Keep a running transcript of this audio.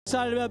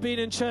Excited about being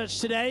in church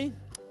today.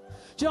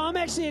 Do you know, I'm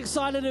actually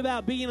excited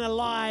about being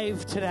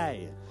alive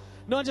today.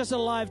 Not just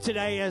alive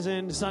today as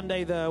in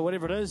Sunday, the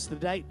whatever it is, the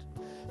date,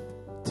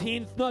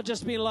 10th, not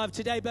just being alive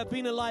today, but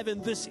being alive in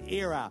this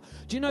era.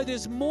 Do you know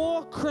there's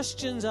more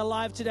Christians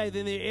alive today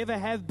than there ever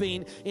have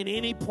been in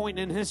any point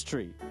in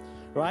history?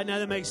 Right? Now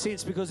that makes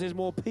sense because there's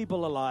more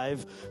people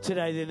alive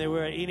today than there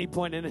were at any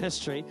point in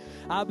history.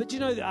 But you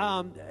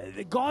know,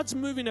 God's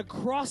moving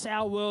across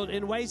our world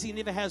in ways He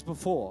never has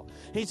before.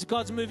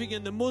 God's moving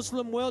in the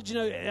Muslim world. You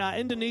know,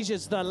 Indonesia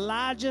is the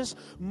largest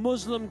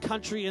Muslim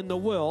country in the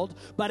world,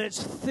 but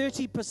it's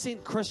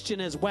 30%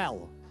 Christian as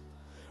well.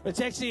 It's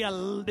actually,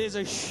 there's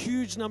a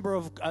huge number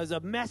of, there's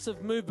a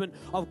massive movement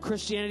of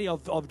Christianity,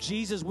 of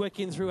Jesus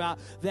working throughout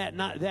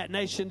that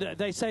nation.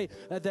 They say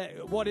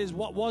that what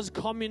was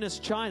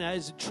communist China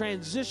is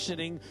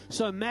transitioning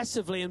so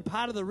massively, and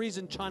part of the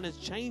reason China's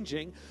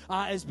changing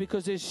is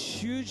because there's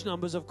huge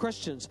numbers of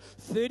Christians.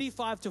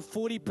 35 to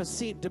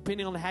 40%,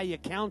 depending on how you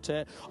count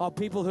it, of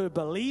people who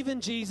believe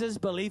in Jesus,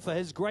 believe for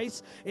His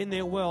grace in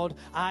their world,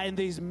 are in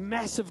these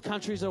massive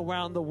countries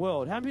around the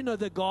world. How many of you know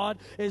that God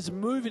is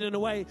moving in a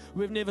way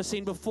we've never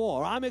seen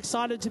before? I'm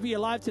excited to be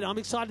alive today. I'm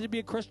excited to be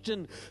a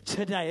Christian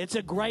today. It's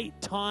a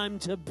great time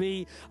to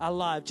be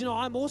alive. Do you know,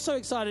 I'm also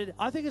excited.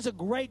 I think it's a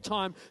great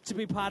time to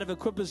be part of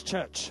Equippers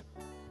Church.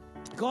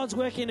 God's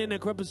working in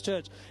Equippers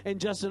Church in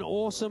just an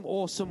awesome,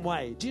 awesome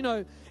way. Do you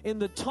know, in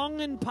the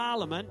Tongan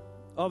Parliament,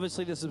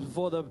 obviously this is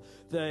before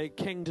the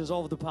king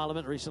dissolved the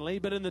parliament recently,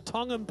 but in the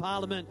Tongan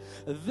Parliament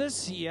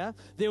this year,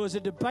 there was a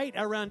debate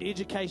around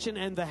education,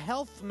 and the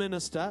health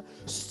minister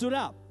stood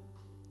up.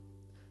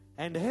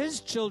 And his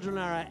children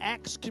are at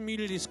Acts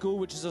Community School,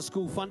 which is a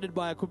school funded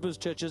by Equippers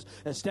Churches,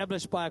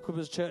 established by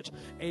Equippers Church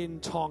in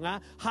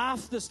Tonga.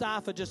 Half the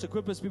staff are just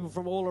Equippers people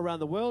from all around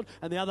the world,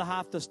 and the other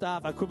half the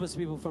staff are Equippers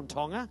people from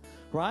Tonga,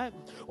 right?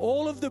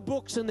 All of the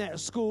books in that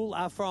school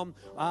are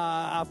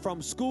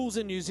from schools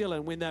in New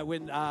Zealand. When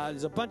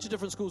there's a bunch of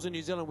different schools in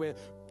New Zealand where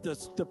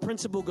the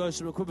principal goes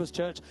to Equippers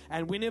Church,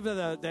 and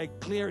whenever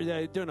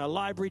they're doing a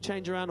library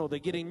change around, or they're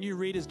getting new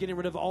readers, getting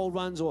rid of old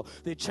ones, or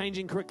they're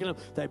changing curriculum,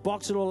 they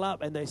box it all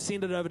up and they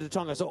send it over to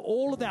Tonga. So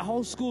all of that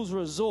whole school's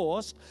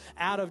resourced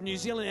out of New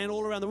Zealand and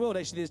all around the world.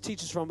 Actually, there's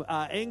teachers from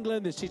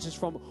England, there's teachers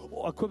from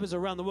Equippers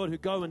around the world who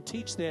go and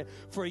teach there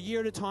for a year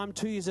at a time,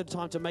 2 years at a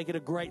time, to make it a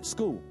great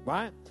school,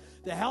 right?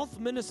 The health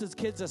minister's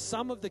kids are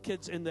some of the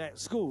kids in that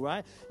school,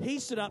 right? He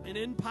stood up, and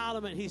in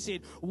Parliament he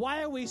said,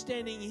 why are we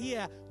standing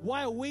here?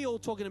 Why are we all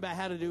talking about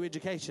how to do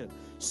education?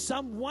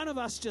 One of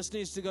us just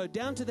needs to go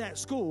down to that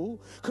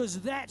school, because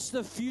that's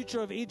the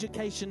future of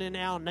education in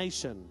our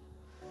nation.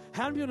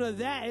 How many people know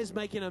that is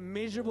making a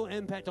measurable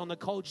impact on the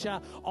culture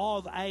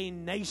of a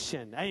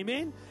nation?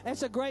 Amen?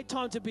 It's a great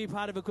time to be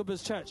part of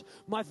Equippers Church.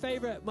 My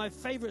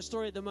favorite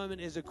story at the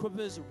moment is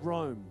Equippers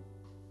Rome,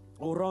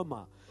 or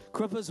Roma.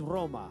 Equippers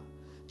Roma.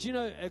 Do you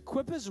know,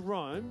 Equippers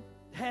Rome,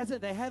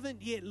 they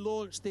haven't yet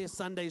launched their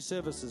Sunday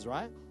services,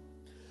 right?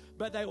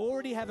 But they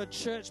already have a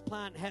church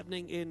plant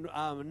happening in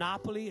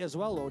Napoli as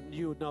well, or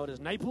you would know it as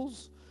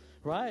Naples,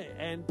 right?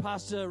 And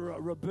Pastor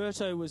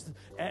Roberto was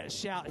at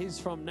Shout. He's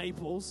from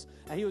Naples,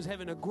 and he was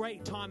having a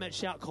great time at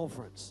Shout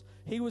Conference.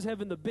 He was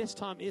having the best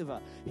time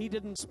ever. He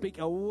didn't speak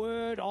a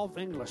word of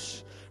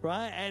English,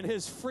 right? And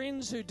his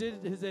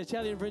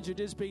Italian friends who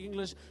did speak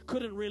English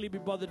couldn't really be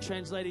bothered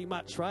translating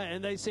much, right?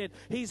 And they said,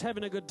 he's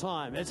having a good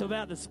time. It's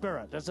about the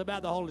Spirit. It's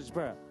about the Holy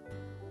Spirit.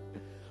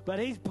 But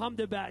he's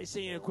pumped about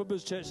seeing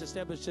Equippers Church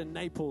established in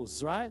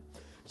Naples, right?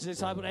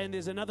 And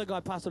there's another guy,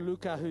 Pastor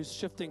Luca, who's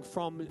shifting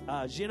from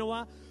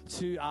Genoa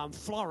to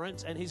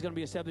Florence, and he's going to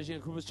be establishing a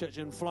Equippers Church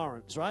in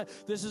Florence, right?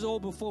 This is all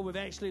before we've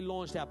actually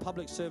launched our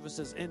public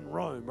services in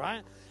Rome,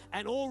 right?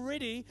 And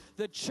already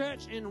the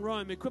church in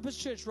Rome, Equippers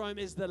Church Rome,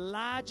 is the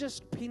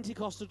largest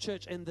Pentecostal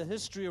church in the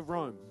history of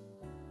Rome.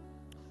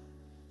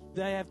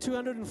 They have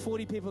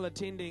 240 people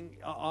attending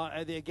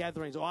at their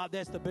gatherings.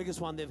 That's the biggest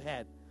one they've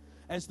had.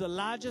 It's the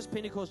largest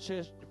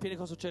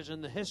Pentecostal church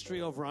in the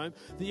history of Rome.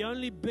 The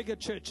only bigger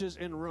churches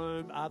in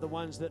Rome are the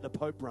ones that the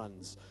Pope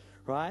runs,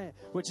 right?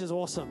 Which is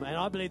awesome. And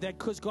I believe that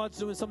because God's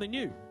doing something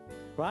new,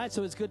 right?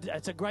 So it's good.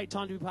 It's a great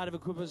time to be part of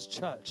Equippers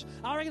Church.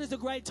 I reckon it's a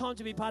great time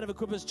to be part of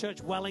Equippers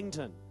Church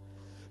Wellington.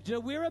 You know,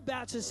 we're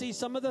about to see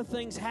some of the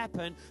things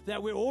happen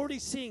that we're already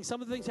seeing,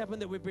 some of the things happen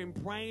that we've been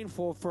praying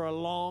for a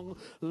long,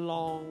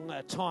 long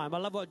time. I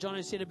love what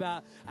Johnny said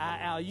about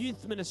our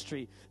youth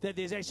ministry, that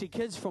there's actually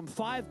kids from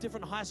 5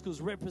 different high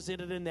schools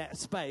represented in that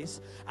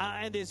space.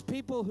 And there's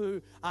people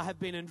who have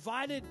been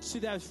invited to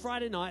those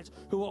Friday nights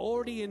who are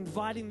already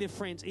inviting their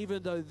friends,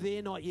 even though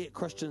they're not yet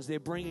Christians. They're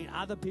bringing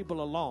other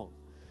people along.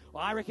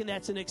 Well, I reckon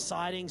that's an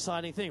exciting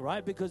thing,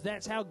 right? Because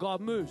that's how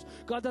God moves.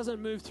 God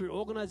doesn't move through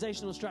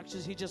organizational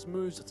structures. He just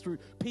moves through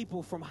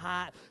people from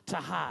heart to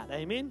heart.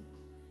 Amen?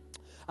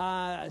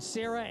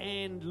 Sarah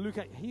and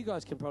Luca, you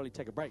guys can probably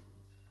take a break.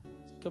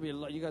 Could be a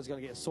lot. You guys are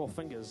going to get sore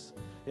fingers.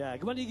 Yeah, why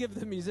don't you give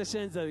the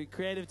musicians, the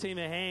creative team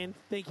a hand?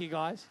 Thank you,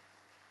 guys.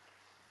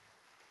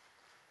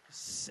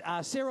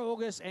 Sarah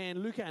August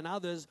and Luca and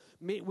others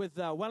met with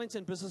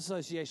Wellington Business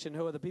Association,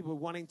 who are the people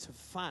wanting to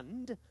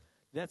fund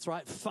That's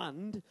right,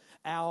 fund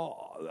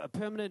our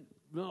permanent,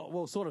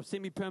 well, sort of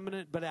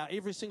semi-permanent, but our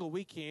every single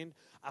weekend,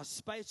 our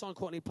space on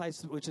Courtney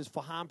Place, which is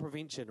for harm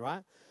prevention,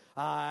 right?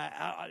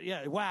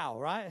 Yeah, wow,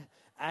 right?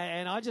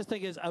 And I just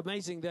think it's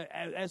amazing that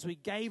as we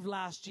gave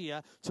last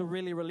year to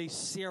really release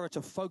Sarah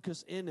to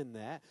focus in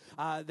that,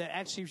 that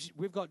actually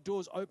we've got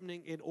doors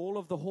opening in all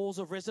of the halls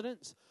of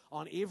residence,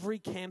 on every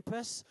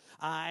campus,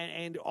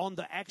 and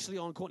actually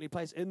on Courtney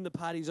Place in the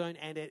party zone,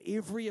 and at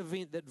every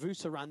event that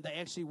VUSA run, they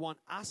actually want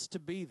us to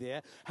be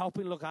there,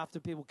 helping look after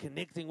people,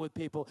 connecting with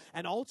people,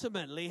 and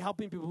ultimately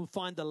helping people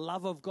find the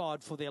love of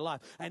God for their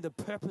life and the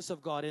purpose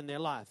of God in their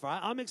life, right?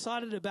 I'm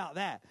excited about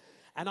that.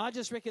 And I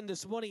just reckon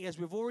this morning, as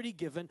we've already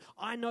given,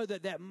 I know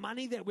that that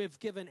money that we've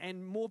given,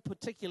 and more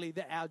particularly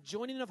that our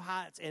joining of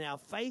hearts and our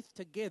faith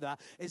together,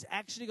 is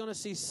actually going to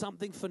see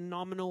something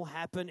phenomenal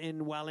happen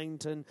in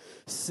Wellington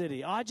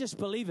City. I just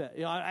believe it.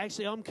 You know,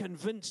 I'm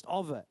convinced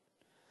of it.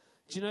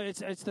 Do you know,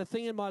 it's the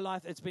thing in my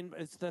life, it's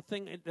the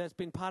thing that's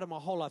been part of my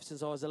whole life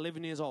since I was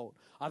 11 years old.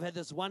 I've had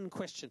this one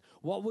question: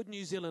 what would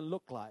New Zealand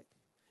look like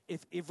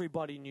if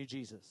everybody knew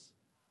Jesus?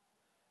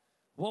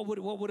 What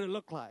would it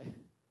look like?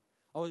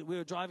 We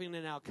were driving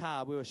in our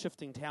car. We were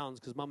shifting towns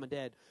because Mum and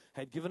Dad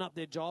had given up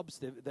their jobs.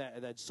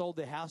 They'd sold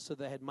their house so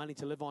they had money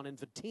to live on. And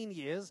for 10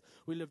 years,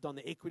 we lived on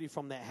the equity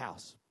from that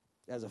house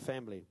as a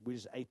family. We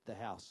just ate the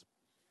house,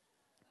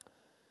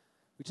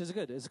 which is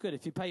good. It's good.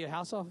 If you pay your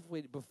house off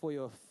before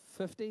you're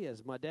 50,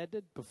 as my dad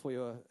did, before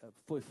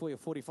you're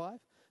 45,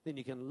 then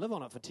you can live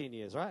on it for 10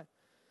 years, right?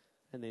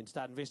 And then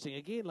start investing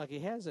again like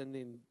he has, and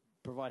then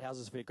provide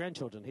houses for your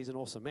grandchildren. He's an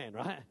awesome man,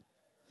 right?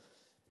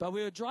 But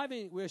we were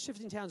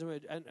shifting towns,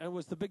 and it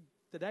was the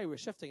day we were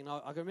shifting. And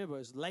I can remember it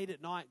was late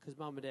at night because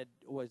Mum and Dad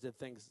always did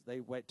things.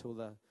 They wait till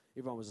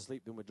everyone was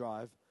asleep, then we'd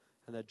drive,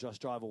 and they'd just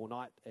drive all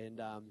night.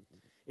 And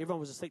everyone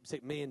was asleep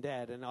except me and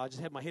Dad. And I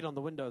just had my head on the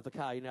window of the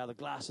car. You know, the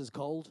glass is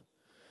cold,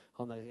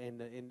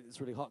 and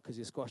it's really hot because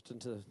you're squashed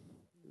into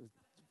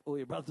all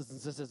your brothers and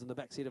sisters in the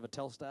back seat of a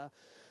Telstar.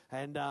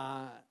 And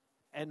I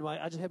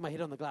just had my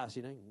head on the glass,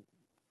 you know.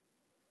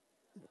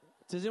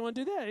 Does anyone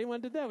do that? Anyone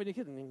did that when you're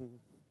kidding?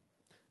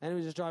 And he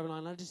was just driving along,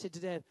 and I just said to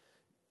Dad,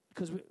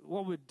 because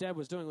Dad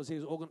was doing was he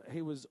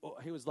was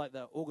like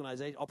the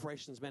organization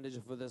operations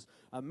manager for this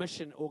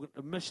mission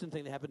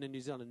thing that happened in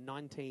New Zealand in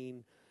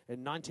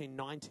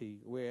 1990,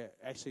 where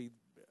actually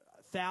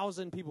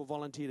 1,000 people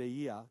volunteered a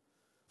year,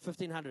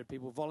 1,500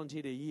 people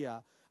volunteered a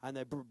year, and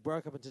they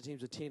broke up into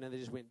teams of 10, and they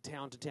just went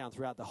town to town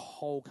throughout the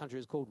whole country. It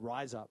was called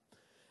Rise Up.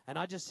 And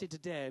I just said to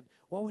Dad,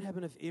 what would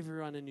happen if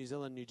everyone in New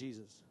Zealand knew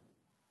Jesus?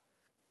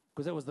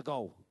 Because that was the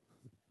goal.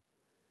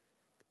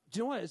 Do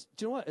you know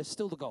what? It's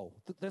still the goal.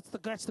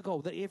 That's the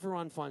goal, that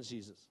everyone finds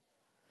Jesus.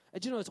 And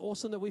do you know it's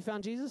awesome that we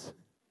found Jesus?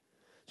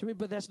 Do you mean?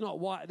 But that's not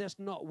what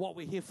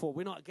we're here for.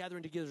 We're not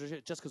gathering together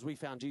just because we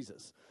found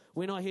Jesus.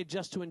 We're not here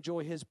just to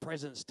enjoy his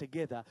presence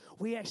together.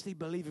 We actually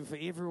believe in for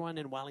everyone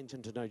in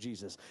Wellington to know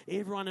Jesus.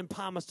 Everyone in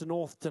Palmerston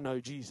North to know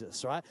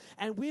Jesus, right?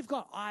 And we've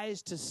got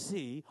eyes to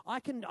see. I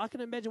can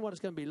imagine what it's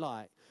going to be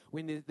like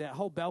when that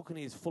whole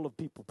balcony is full of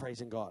people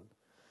praising God.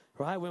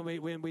 Right,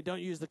 when we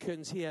don't use the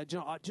curtains here, do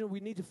you know, we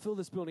need to fill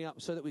this building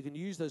up so that we can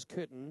use those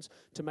curtains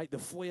to make the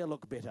foyer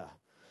look better.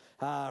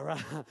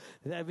 Right,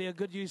 that'd be a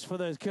good use for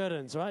those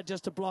curtains, right?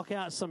 Just to block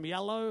out some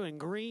yellow and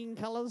green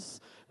colors.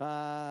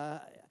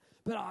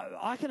 But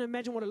I can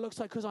imagine what it looks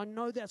like because I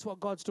know that's what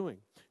God's doing.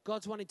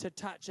 God's wanting to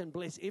touch and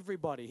bless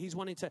everybody. He's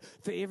wanting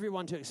for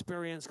everyone to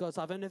experience God's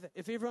love. And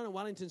if everyone in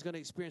Wellington is going to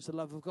experience the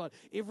love of God,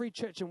 every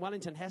church in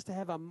Wellington has to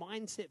have a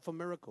mindset for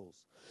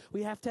miracles.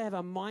 We have to have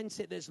a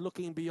mindset that's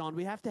looking beyond.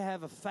 We have to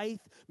have a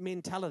faith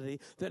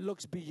mentality that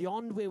looks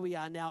beyond where we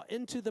are now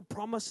into the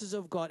promises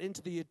of God,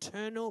 into the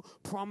eternal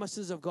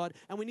promises of God.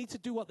 And we need to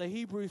do what the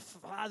Hebrew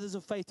fathers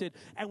of faith did,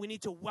 and we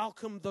need to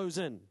welcome those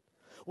in.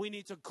 We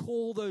need to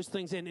call those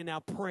things in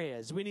our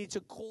prayers. We need to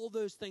call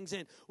those things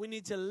in. We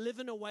need to live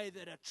in a way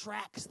that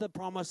attracts the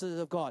promises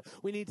of God.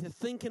 We need to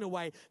think in a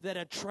way that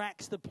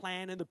attracts the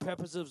plan and the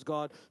purposes of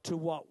God to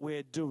what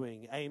we're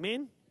doing.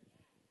 Amen?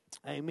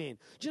 Amen.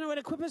 Do you know,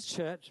 at Equippers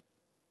Church,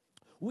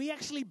 we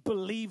actually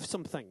believe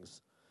some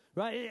things,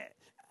 right?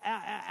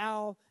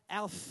 Our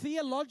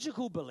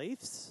theological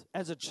beliefs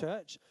as a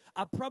church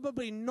are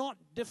probably not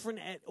different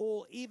at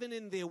all, even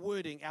in their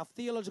wording.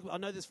 I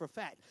know this for a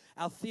fact,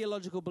 our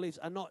theological beliefs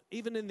are not,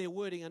 even in their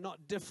wording, are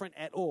not different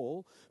at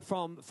all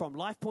from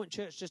Life Point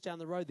Church just down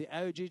the road, the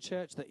AOG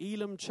Church, the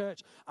Elam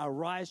Church, our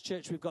Rise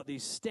Church. We've got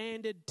these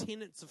standard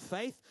tenets of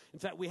faith. In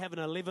fact, we have an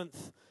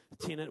 11th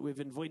tenet we've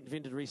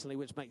invented recently,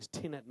 which makes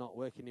tenet not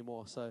work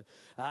anymore. So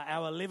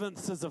our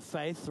 11th is of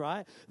faith,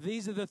 right?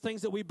 These are the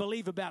things that we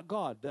believe about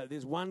God. That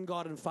there's one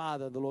God and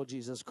Father, the Lord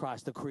Jesus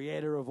Christ, the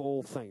creator of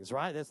all things,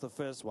 right? That's the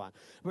first one.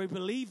 We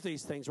believe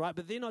these things, right?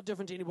 But they're not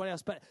different to anybody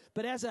else.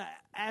 But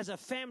as a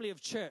family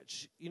of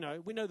church, you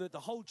know, we know that the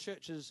whole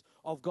churches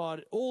of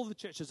God, all the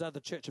churches are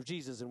the Church of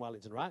Jesus in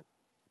Wellington, right?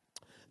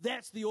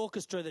 That's the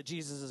orchestra that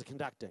Jesus is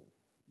conducting.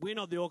 We're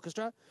not the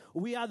orchestra.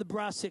 We are the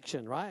brass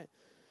section, right?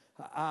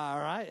 All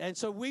right, and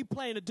so we're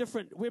playing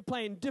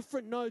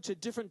different notes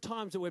at different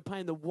times that we're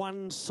playing the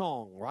one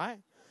song, right?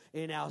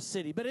 in our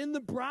city. But in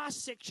the brass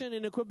section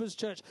in Equippers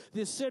Church,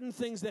 there's certain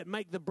things that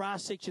make the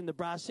brass section the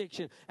brass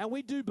section. And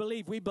we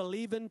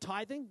believe in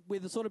tithing. We're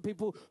the sort of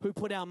people who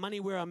put our money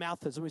where our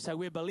mouth is. And we say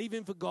we're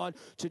believing for God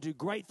to do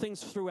great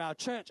things through our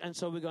church. And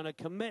so we're going to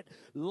commit,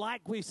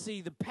 like we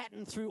see the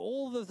pattern through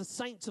all of the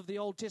saints of the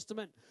Old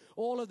Testament,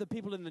 all of the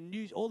people in the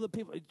New, all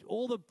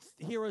the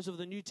heroes of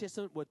the New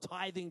Testament were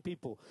tithing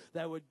people.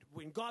 They would,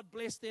 when God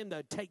blessed them,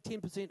 they'd take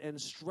 10% and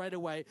straight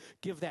away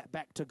give that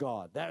back to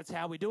God. That's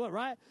how we do it,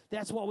 right?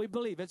 That's what we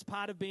believe. It's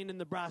part of being in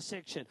the brass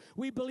section.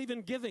 We believe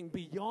in giving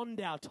beyond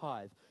our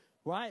tithe,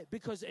 right?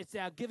 Because it's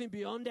our giving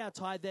beyond our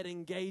tithe that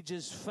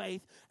engages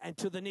faith and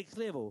to the next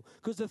level.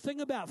 Because the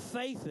thing about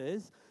faith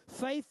is,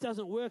 faith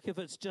doesn't work if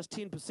it's just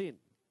 10%.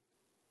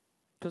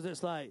 Because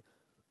it's like,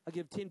 I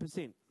give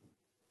 10%.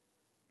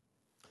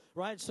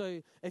 Right?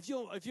 So if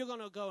you're going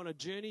to go on a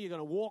journey, you're going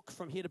to walk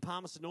from here to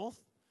Palmerston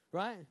North,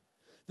 right?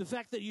 The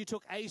fact that you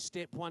took a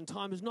step one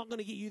time is not going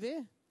to get you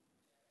there.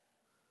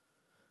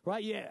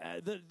 Right?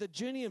 Yeah, the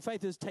journey in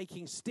faith is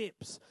taking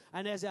steps.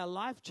 And as our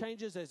life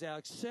changes, as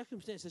our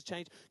circumstances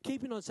change,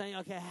 keeping on saying,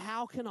 okay,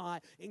 how can I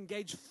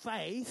engage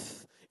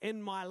faith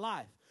in my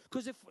life?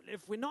 Because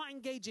if we're not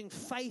engaging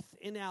faith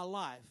in our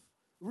life,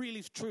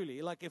 really,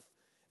 truly, like if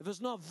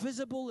it's not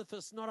visible, if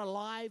it's not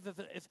alive,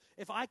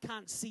 if I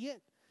can't see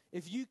it,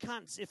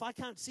 if I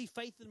can't see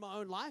faith in my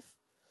own life,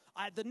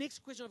 the next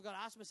question I've got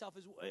to ask myself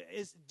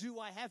is do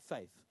I have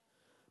faith?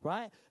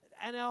 Right?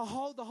 And the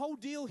whole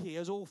deal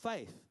here is all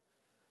faith.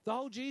 The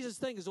whole Jesus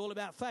thing is all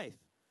about faith.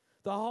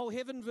 The whole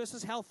heaven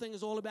versus hell thing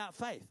is all about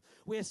faith.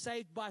 We're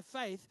saved by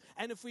faith,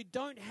 and if we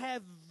don't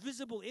have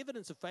visible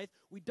evidence of faith,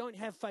 we don't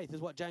have faith, is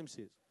what James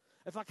says.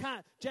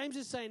 James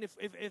is saying,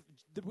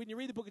 when you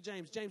read the book of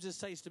James, James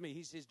says to me,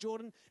 he says,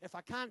 Jordan, if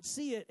I can't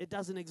see it, it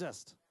doesn't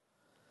exist.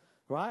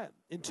 Right?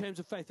 In terms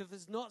of faith. If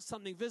it's not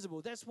something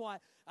visible. That's why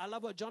I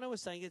love what Jono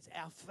was saying. It's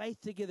our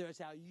faith together. It's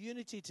our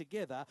unity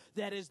together.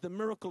 That is the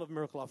miracle of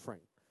miracle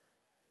offering.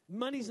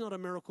 Money's not a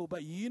miracle,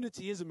 but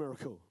unity is a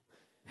miracle.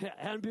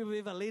 How many people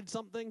have ever led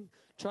something,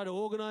 try to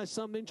organize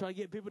something, try to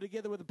get people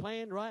together with a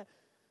plan, right?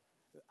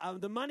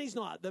 The money's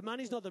not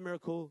the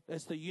miracle.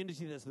 It's the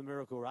unity that's the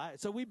miracle, right?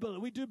 So we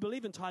do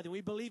believe in tithing.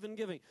 We believe in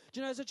giving.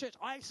 Do you know, as a church,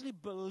 I actually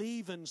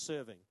believe in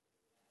serving.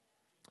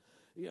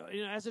 You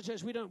know, as a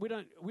church, we don't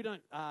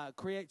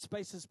create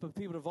spaces for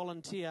people to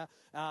volunteer,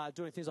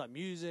 doing things like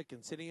music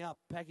and setting up,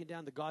 packing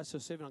down. The guys who are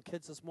serving on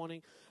kids this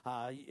morning.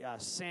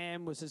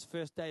 Sam was his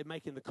first day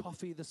making the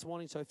coffee this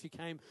morning. So if you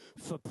came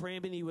for prayer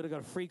meeting, you would have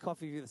got a free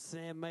coffee that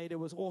Sam made. It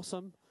was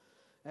awesome.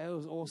 It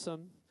was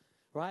awesome,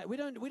 right? We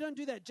don't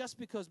do that just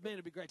because, man,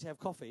 it'd be great to have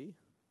coffee,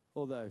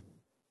 although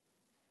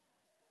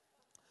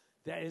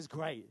that is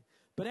great.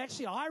 But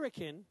actually, I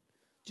reckon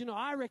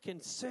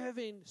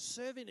serving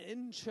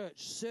in church,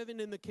 serving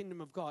in the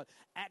kingdom of God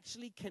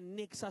actually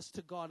connects us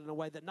to God in a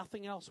way that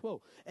nothing else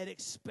will. It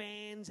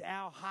expands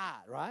our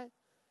heart, right?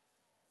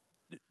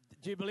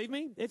 Do you believe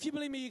me? If you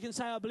believe me, you can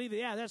say, I believe it.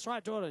 Yeah, that's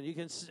right, Jordan.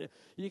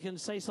 You can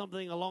say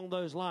something along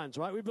those lines,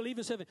 right? We believe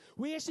in serving.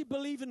 We actually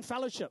believe in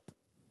fellowship.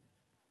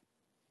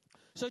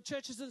 So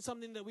church isn't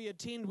something that we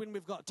attend when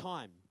we've got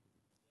time.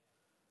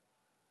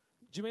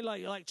 Do you mean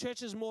like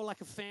church is more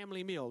like a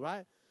family meal,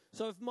 right?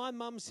 So if my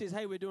mum says,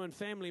 hey, we're doing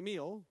family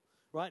meal,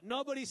 right,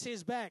 nobody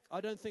says back, I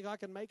don't think I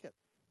can make it.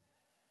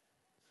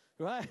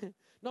 Right?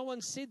 No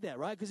one said that,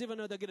 right? Because everyone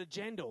knows they'll get a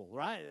jandal,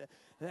 right?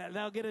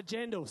 They'll get a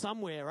jandal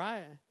somewhere,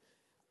 right?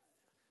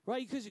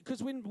 Right?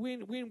 Because when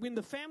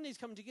the families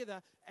come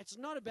together, it's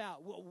not about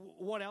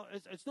what else.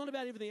 It's not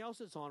about everything else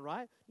that's on,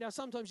 right? Now,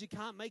 sometimes you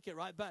can't make it,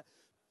 right? But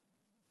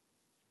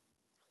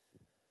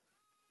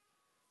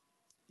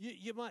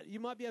you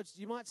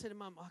might say to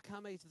mum, I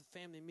can't make it to the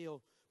family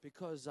meal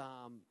because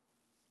I'm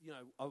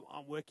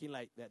working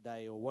late that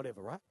day or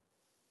whatever, right?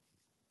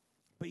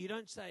 But you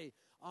don't say,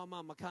 oh,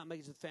 Mum, I can't make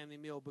it to the family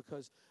meal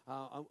because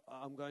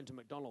I'm going to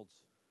McDonald's,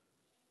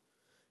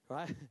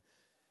 right?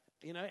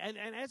 You know, and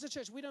as a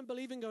church, we don't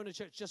believe in going to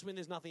church just when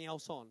there's nothing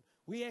else on.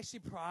 We actually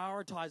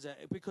prioritize it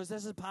because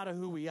this is part of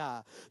who we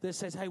are. That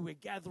says, hey, we're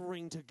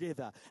gathering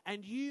together.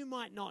 And you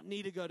might not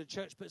need to go to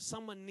church, but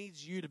someone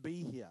needs you to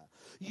be here.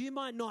 You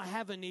might not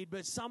have a need,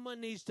 but someone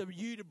needs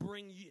you to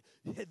bring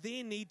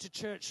their need to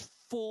church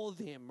for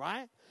them,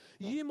 right?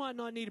 You might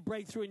not need a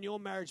breakthrough in your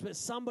marriage, but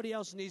somebody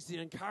else needs the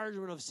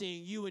encouragement of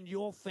seeing you and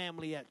your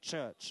family at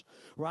church,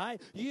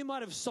 right? You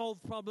might have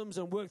solved problems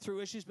and worked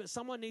through issues, but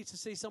someone needs to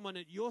see someone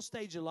at your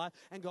stage of life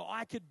and go,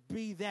 I could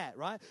be that,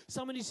 right?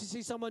 Someone needs to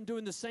see someone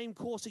doing the same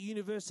course at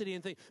university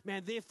and think,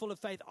 man, they're full of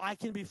faith. I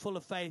can be full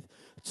of faith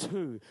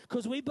too.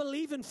 Because we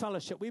believe in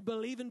fellowship. We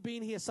believe in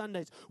being here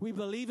Sundays. We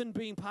believe in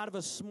being part of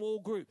a small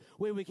group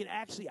where we can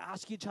actually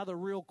ask each other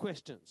real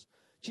questions.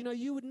 Do you know,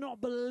 you would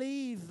not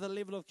believe the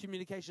level of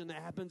communication that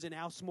happens in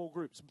our small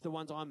groups, the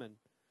ones I'm in.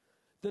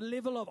 The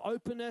level of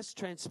openness,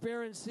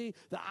 transparency,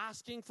 the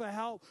asking for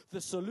help, the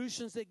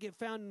solutions that get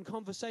found in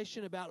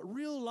conversation about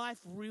real life,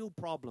 real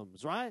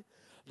problems, right?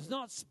 It's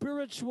not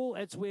spiritual,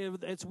 it's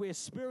where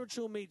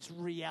spiritual meets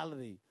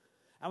reality.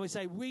 And we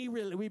say, we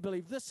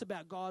believe this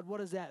about God. What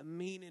does that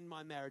mean in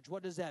my marriage?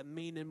 What does that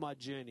mean in my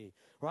journey?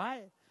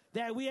 Right?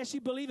 That we actually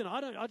believe in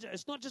it.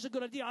 It's not just a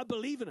good idea. I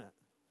believe in it.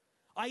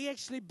 I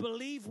actually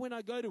believe when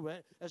I go to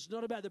it, it's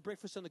not about the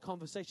breakfast and the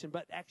conversation,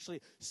 but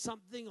actually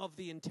something of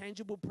the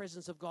intangible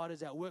presence of God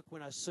is at work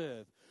when I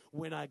serve,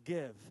 when I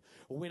give,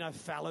 when I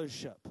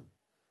fellowship.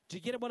 Do you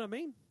get what I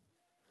mean?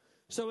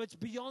 So it's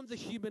beyond the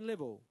human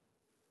level.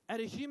 At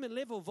a human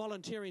level,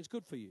 volunteering is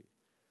good for you.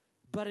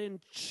 But in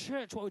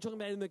church, what we're talking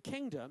about in the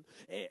kingdom,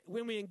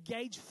 when we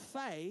engage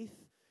faith,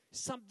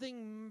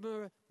 something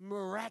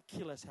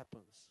miraculous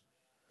happens.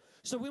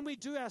 So when we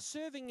do our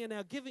serving and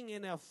our giving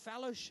and our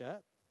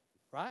fellowship,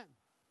 right?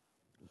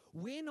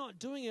 We're not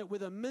doing it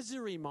with a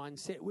misery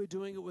mindset. We're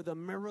doing it with a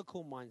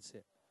miracle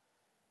mindset.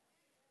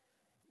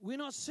 We're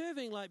not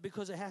serving like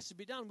because it has to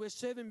be done. We're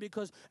serving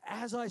because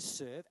as I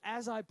serve,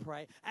 as I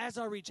pray, as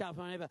I reach out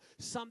for my neighbor,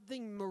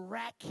 something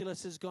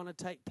miraculous is going to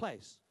take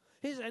place.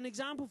 Here's an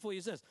example for you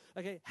is this.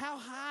 Okay, how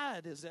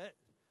hard is it?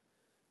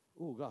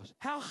 Oh, gosh.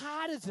 How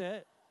hard is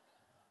it?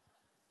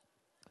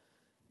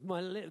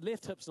 My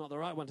left hip's not the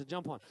right one to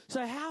jump on.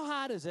 So how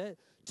hard is it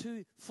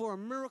for a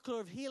miracle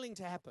of healing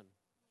to happen?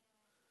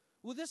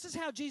 Well, this is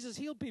how Jesus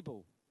healed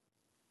people.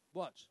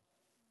 Watch.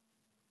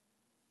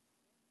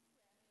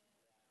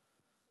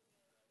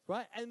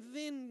 Right? And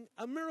then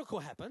a miracle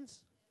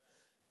happens.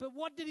 But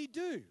what did he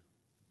do?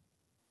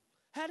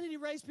 How did he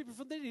raise people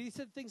from the dead? He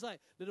said things like,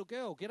 little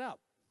girl, get up.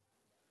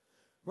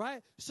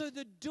 Right? So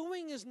the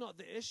doing is not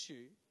the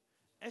issue.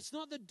 It's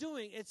not the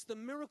doing, it's the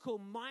miracle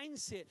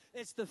mindset.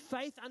 It's the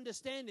faith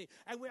understanding.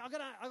 And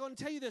I'm going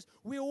to tell you this,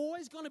 we're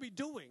always going to be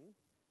doing.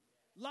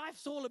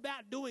 Life's all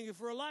about doing. If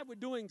we're alive, we're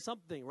doing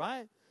something,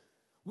 right?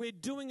 We're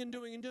doing and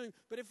doing and doing.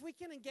 But if we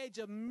can engage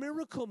a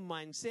miracle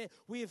mindset,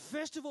 we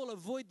first of all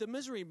avoid the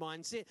misery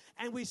mindset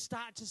and we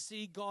start to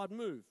see God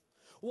move.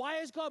 Why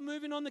is God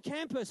moving on the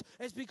campus?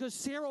 It's because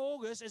Sarah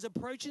August is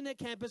approaching that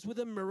campus with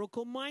a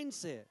miracle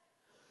mindset.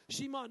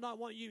 She might not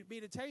want me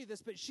to tell you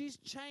this, but she's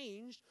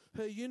changed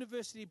her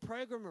university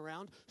program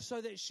around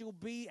so that she'll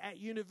be at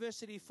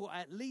university for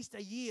at least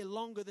a year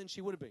longer than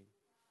she would have been.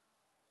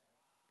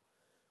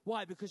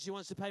 Why? Because she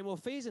wants to pay more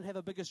fees and have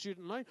a bigger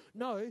student loan?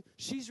 No,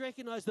 she's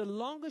recognized the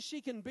longer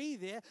she can be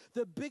there,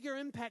 the bigger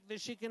impact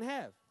that she can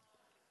have.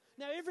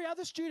 Now, every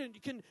other student's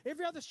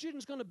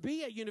going to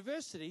be at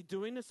university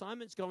doing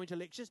assignments, going to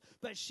lectures,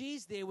 but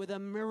she's there with a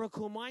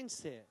miracle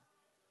mindset.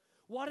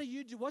 What do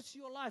you do? What's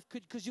your life?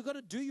 Because you've got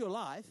to do your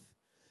life,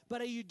 but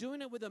are you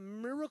doing it with a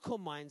miracle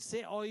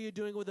mindset or are you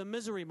doing it with a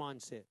misery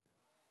mindset?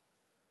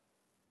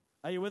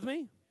 Are you with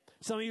me?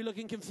 Some of you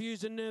looking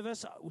confused and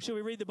nervous. Should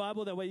we read the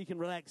Bible? That way you can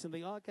relax and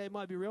think, oh, okay, it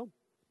might be real.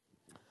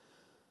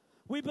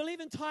 We believe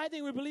in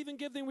tithing. We believe in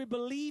giving. We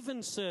believe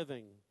in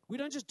serving. We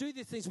don't just do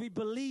these things. We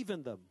believe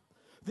in them.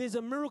 There's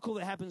a miracle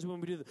that happens when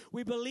we do them.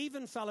 We believe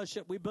in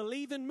fellowship. We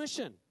believe in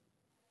mission.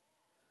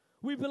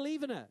 We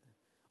believe in it.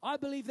 I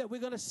believe that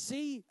we're going to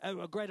see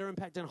a greater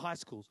impact in high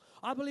schools.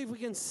 I believe we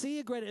can see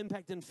a greater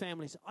impact in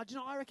families. I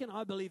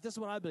believe, this is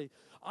what I believe.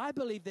 I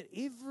believe that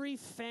every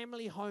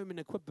family home in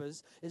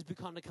Equippers is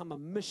going to become a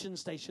mission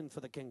station for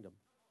the kingdom.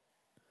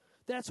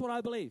 That's what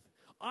I believe.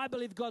 I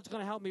believe God's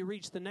going to help me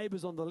reach the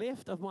neighbors on the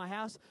left of my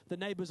house, the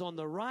neighbors on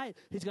the right.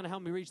 He's going to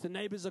help me reach the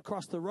neighbors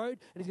across the road,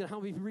 and he's going to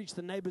help me reach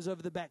the neighbors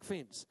over the back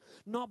fence.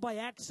 Not by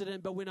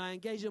accident, but when I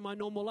engage in my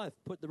normal life.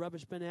 Put the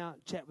rubbish bin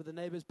out, chat with the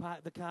neighbors,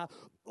 park the car.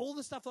 All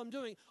the stuff I'm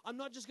doing, I'm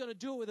not just going to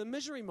do it with a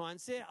misery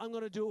mindset. I'm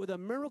going to do it with a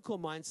miracle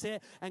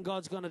mindset, and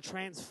God's going to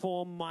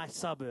transform my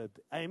suburb.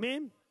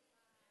 Amen?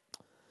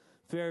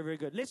 Very, very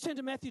good. Let's turn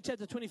to Matthew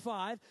chapter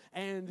 25,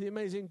 and the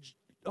amazing...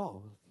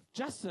 Oh,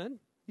 Justin,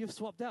 you've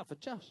swapped out for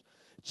Josh.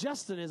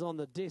 Justin is on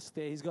the desk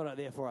there. He's got it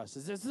there for us.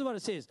 This is what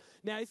it says.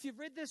 Now, if you've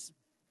read this,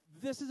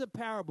 this is a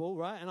parable,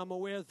 right? And I'm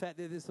aware of the fact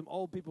that there's some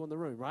old people in the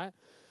room, right?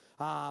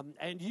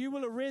 And you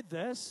will have read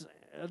this.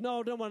 No,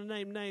 I don't want to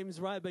name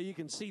names, right? But you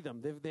can see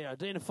them. They're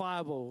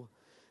identifiable,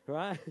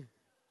 right?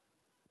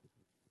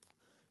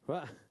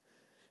 Right.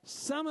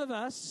 Some of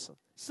us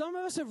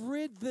have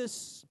read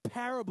this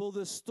parable,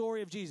 this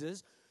story of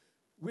Jesus.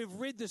 We've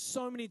read this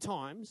so many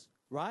times,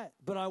 right?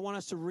 But I want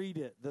us to read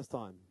it this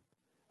time.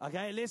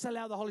 Okay, let's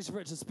allow the Holy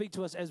Spirit to speak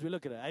to us as we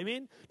look at it.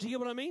 Amen? Do you get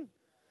what I mean?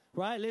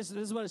 Right? This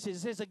is what it says. It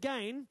says,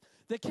 again,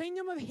 the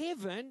kingdom of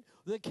heaven,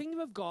 the kingdom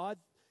of God,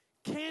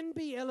 can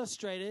be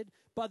illustrated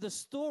by the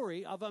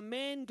story of a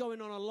man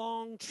going on a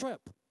long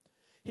trip.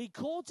 He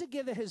called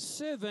together his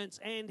servants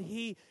and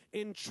he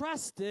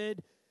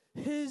entrusted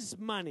his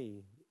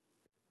money.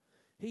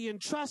 He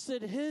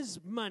entrusted his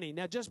money.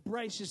 Now, just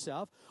brace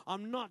yourself.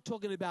 I'm not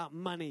talking about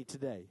money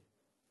today.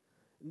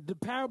 The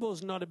parable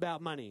is not about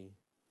money.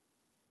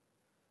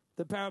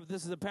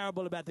 This is a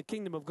parable about the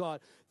kingdom of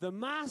God. The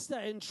master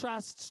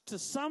entrusts to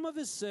some of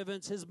his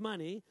servants his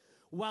money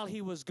while he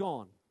was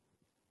gone.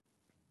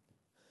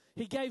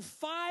 He gave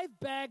 5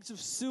 bags of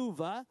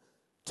silver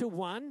to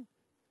one,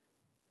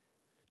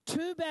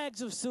 2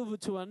 bags of silver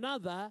to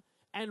another,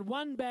 and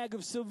 1 bag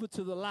of silver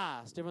to the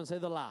last. Everyone say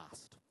the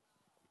last.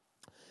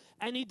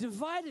 And he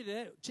divided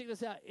it, check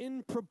this out,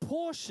 in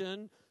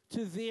proportion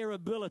to their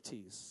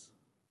abilities,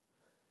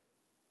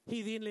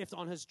 he then left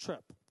on his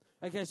trip.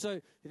 Okay, so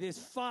there's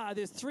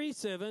 3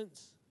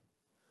 servants.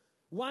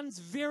 One's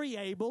very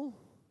able,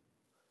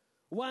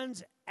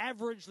 one's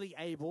averagely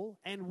able,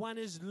 and one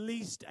is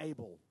least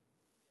able,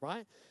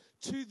 right?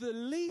 To the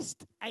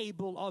least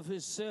able of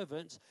his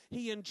servants,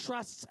 he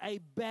entrusts a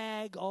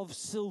bag of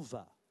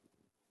silver,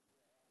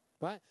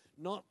 right?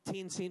 Not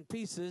 10-cent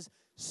pieces,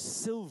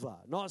 silver,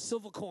 not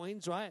silver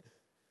coins, right?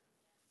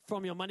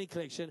 From your money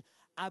collection,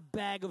 a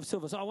bag of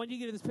silver. So I want you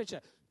to get this picture.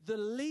 The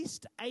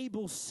least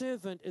able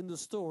servant in the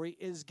story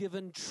is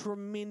given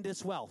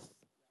tremendous wealth,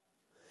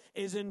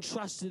 is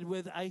entrusted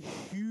with a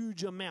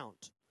huge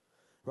amount,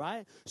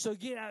 right? So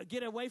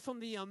get away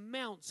from the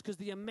amounts, because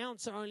the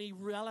amounts are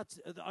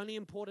only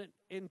important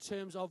in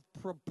terms of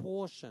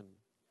proportion,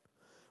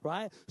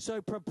 right?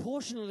 So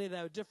proportionally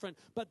they were different,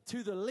 but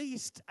to the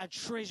least a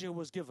treasure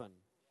was given,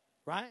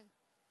 right?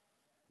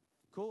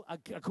 Cool,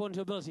 according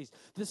to abilities.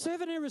 The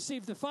servant who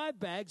received the 5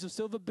 bags of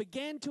silver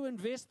began to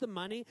invest the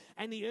money,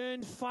 and he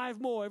earned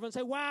 5 more. Everyone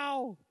say,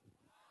 wow.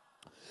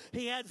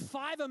 He had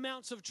 5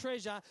 amounts of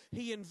treasure.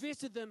 He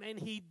invested them, and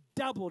he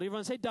doubled.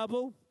 Everyone say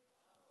double.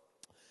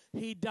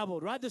 He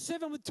doubled, right? The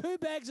servant with 2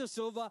 bags of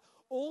silver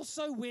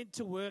also went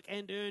to work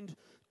and earned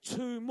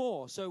 2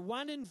 more. So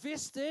one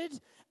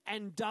invested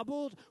and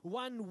doubled.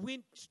 One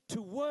went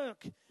to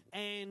work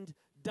and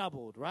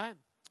doubled, right?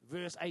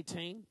 Verse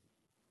 18.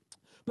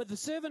 But the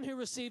servant who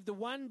received the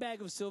 1 bag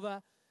of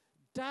silver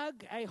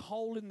dug a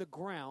hole in the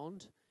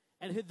ground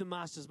and hid the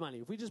master's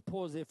money. If we just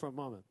pause there for a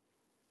moment.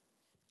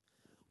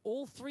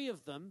 All 3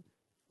 of them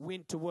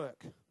went to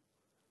work.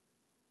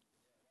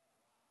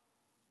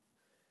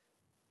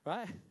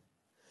 Right?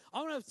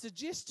 I want to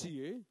suggest to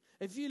you,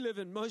 if you live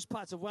in most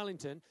parts of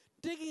Wellington,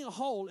 digging a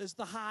hole is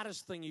the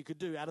hardest thing you could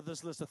do out of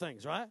this list of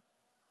things, right?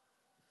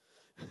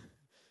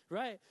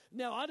 Right?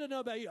 Now, I don't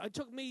know about you. It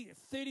took me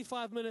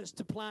 35 minutes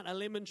to plant a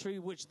lemon tree,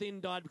 which then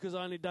died because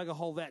I only dug a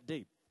hole that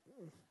deep.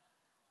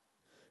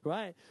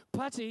 Right?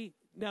 Putty,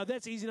 now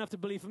that's easy enough to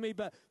believe for me,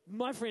 but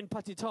my friend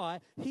Putty Tai,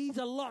 he's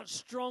a lot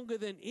stronger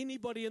than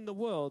anybody in the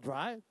world,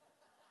 right?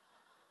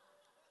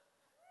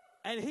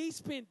 And he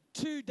spent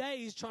 2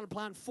 days trying to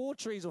plant 4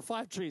 trees or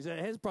 5 trees at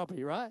his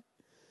property, right?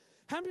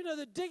 How many know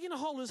that digging a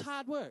hole is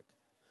hard work?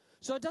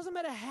 So it doesn't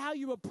matter how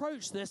you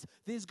approach this,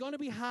 there's going to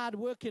be hard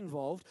work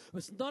involved.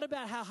 It's not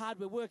about how hard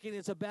we're working,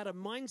 it's about a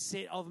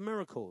mindset of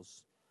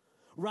miracles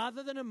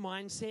rather than a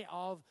mindset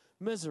of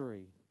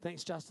misery.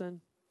 Thanks,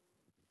 Justin.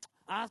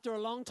 After a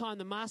long time,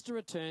 the master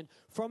returned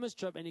from his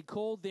trip, and he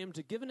called them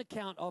to give an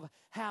account of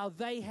how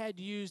they had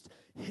used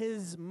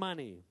his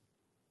money.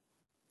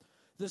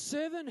 The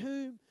servant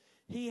whom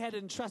he had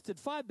entrusted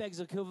 5 bags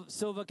of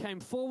silver came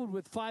forward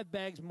with 5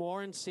 bags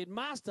more and said,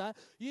 Master,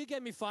 you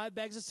gave me 5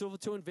 bags of silver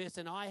to invest,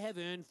 and I have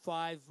earned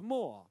 5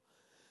 more.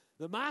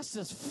 The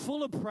master's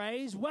full of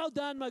praise. Well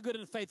done, my good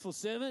and faithful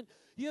servant.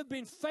 You have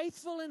been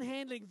faithful in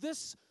handling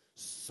this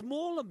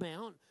small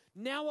amount.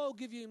 Now I'll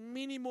give you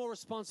many more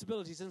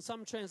responsibilities. In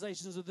some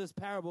translations of this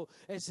parable,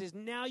 it says,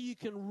 now you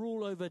can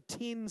rule over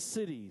 10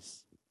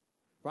 cities.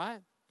 Right?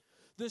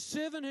 The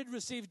servant who'd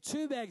received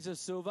 2 bags of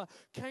silver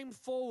came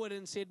forward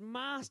and said,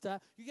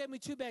 Master, you gave me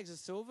 2 bags of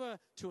silver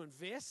to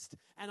invest,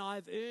 and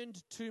I've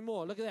earned 2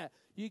 more. Look at that.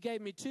 You gave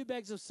me 2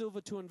 bags of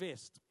silver to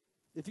invest.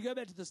 If you go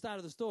back to the start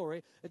of the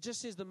story, it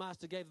just says the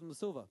master gave them the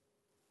silver.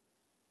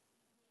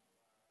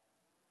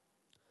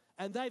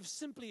 And they've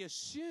simply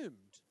assumed,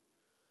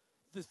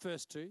 the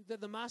first 2, that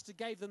the master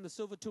gave them the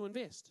silver to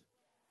invest.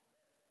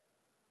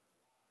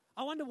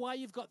 I wonder why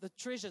you've got the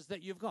treasures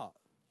that you've got.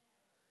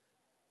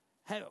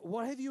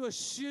 What have you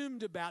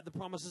assumed about the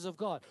promises of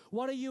God?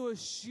 What are you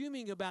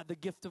assuming about the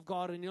gift of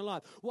God in your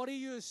life? What are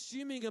you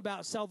assuming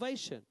about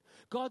salvation?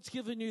 God's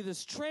given you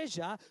this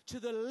treasure. To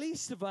the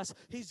least of us,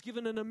 He's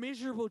given an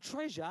immeasurable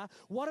treasure.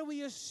 What are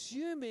we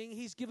assuming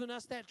He's given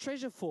us that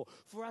treasure for?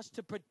 For us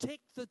to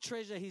protect the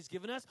treasure He's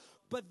given us.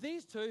 But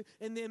these 2,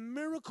 in their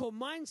miracle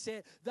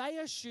mindset, they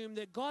assume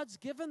that God's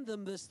given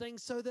them this thing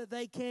so that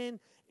they can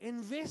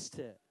invest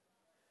it.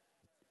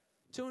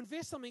 To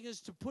invest something is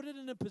to put it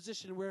in a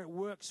position where it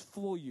works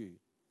for you.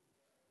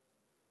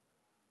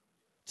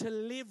 To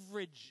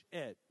leverage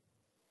it.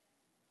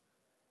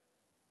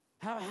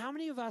 How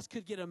many of us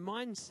could get a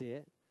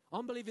mindset?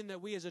 I'm believing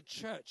that we as a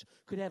church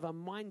could have a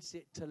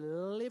mindset to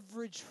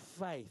leverage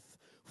faith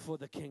for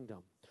the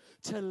kingdom.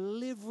 To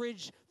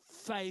leverage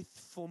faith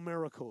for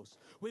miracles.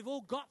 We've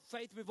all got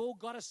faith, we've all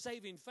got a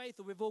saving faith,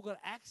 or we've all got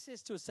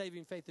access to a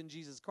saving faith in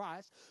Jesus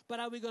Christ,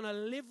 but are we going to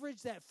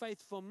leverage that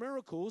faith for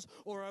miracles,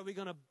 or are we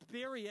going to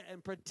bury it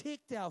and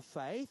protect our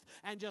faith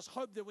and just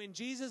hope that when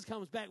Jesus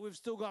comes back, we've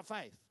still got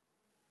faith?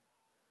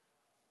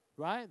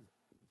 Right?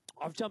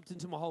 I've jumped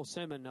into my whole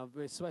sermon.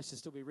 We're supposed to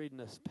still be reading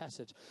this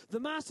passage.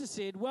 The master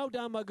said, well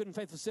done, my good and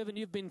faithful servant.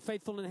 You've been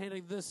faithful in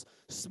handling this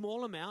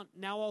small amount.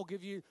 Now I'll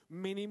give you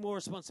many more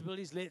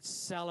responsibilities. Let's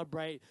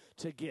celebrate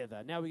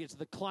together. Now we get to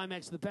the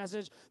climax of the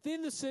passage.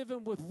 Then the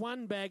servant with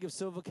 1 bag of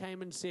silver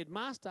came and said,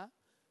 Master,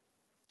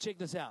 check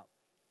this out.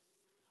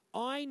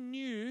 I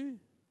knew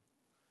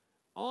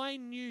I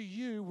knew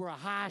you were a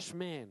harsh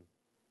man.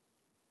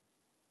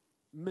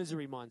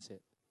 Misery mindset.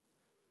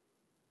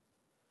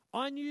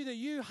 I knew that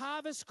you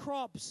harvest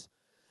crops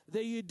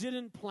that you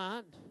didn't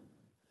plant,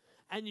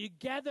 and you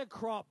gather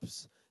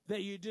crops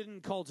that you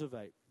didn't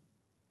cultivate.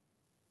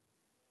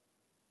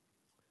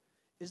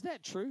 Is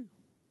that true?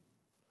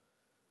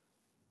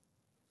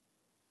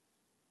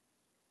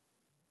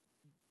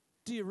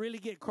 Do you really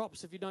get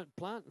crops if you don't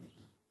plant?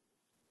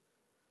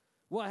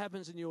 What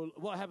happens in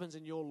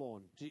your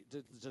lawn?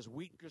 Does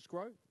wheat just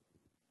grow?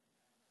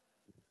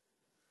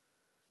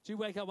 Do you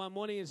wake up one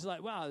morning and it's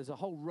like, wow, there's a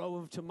whole row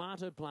of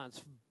tomato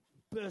plants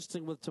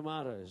bursting with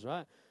tomatoes,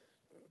 right?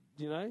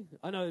 You know,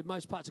 I know in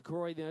most parts of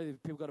Karori, you know,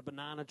 people got a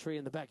banana tree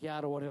in the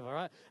backyard or whatever,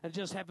 right? And it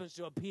just happens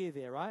to appear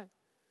there, right?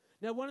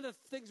 Now, one of the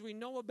things we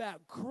know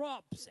about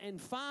crops and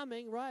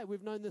farming, right,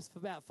 we've known this for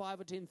about 5,000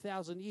 or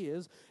 10,000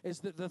 years, is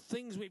that the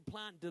things we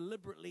plant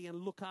deliberately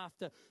and look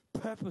after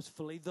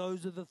purposefully,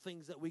 those are the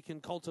things that we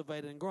can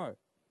cultivate and grow.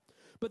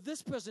 But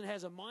this person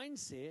has a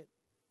mindset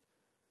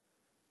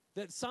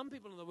that some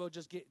people in the world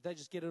just get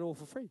it all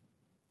for free.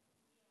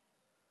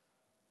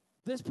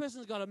 This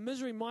person's got a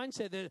misery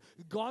mindset that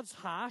God's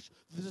harsh,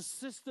 the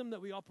system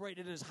that we operate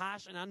in is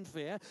harsh and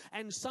unfair,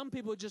 and some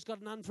people have just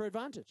got an unfair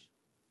advantage.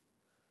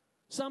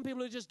 Some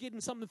people are just getting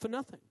something for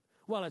nothing.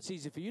 Well, it's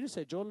easy for you to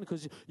say, Jordan,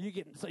 because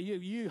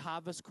you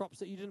harvest crops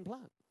that you didn't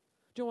plant.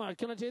 Do you know what?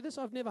 Can I tell you this?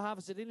 I've never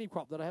harvested any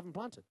crop that I haven't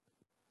planted.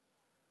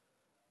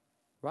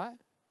 Right?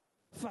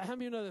 How many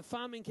of you know that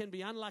farming can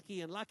be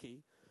unlucky and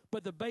lucky,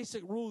 but the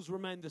basic rules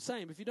remain the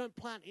same? If you don't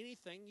plant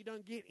anything, you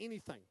don't get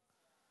anything.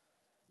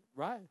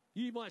 Right?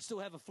 You might still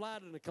have a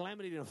flood and a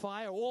calamity and a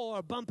fire or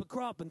a bumper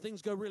crop and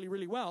things go really,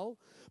 really well,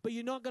 but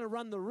you're not going to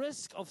run the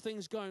risk of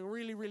things going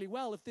really, really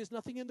well if there's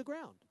nothing in the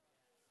ground.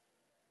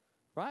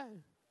 Right?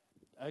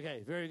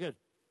 Okay, very good.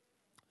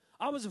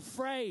 I was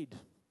afraid.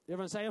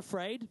 Everyone say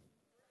afraid.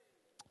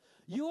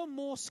 You're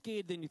more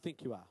scared than you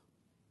think you are.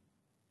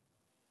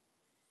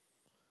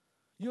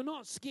 You're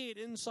not scared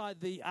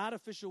inside the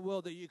artificial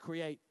world that you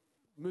create,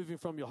 moving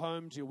from your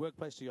home to your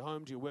workplace to your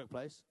home to your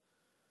workplace.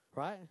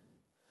 Right?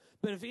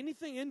 But if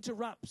anything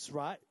interrupts,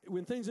 right,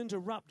 when things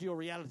interrupt your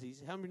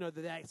realities, how many know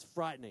that that's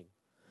frightening,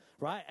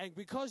 right? And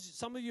because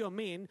some of you are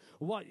men,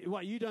 what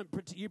you don't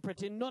you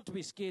pretend not to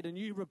be scared, and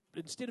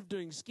instead of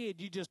doing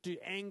scared, you just do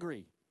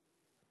angry,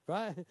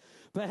 right?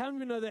 But how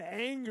many know that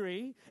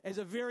angry is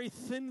a very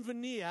thin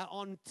veneer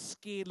on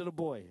scared little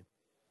boy,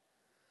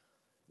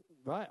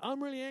 right?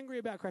 I'm really angry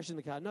about crashing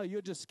the car. No,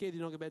 you're just scared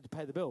you're not going to be able to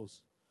pay the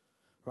bills,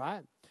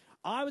 right?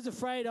 I was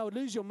afraid I would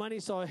lose your money,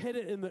 so I hid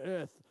it in the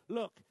earth.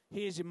 Look,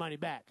 here's your money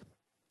back.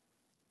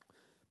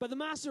 But the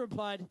master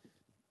replied,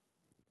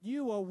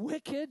 you are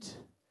wicked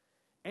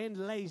and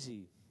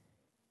lazy.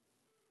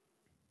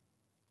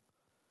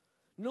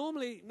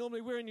 Normally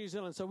we're in New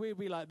Zealand, so we'd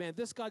be like, man,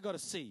 this guy got a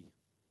C,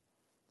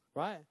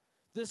 right?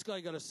 This guy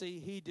got a C,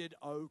 he did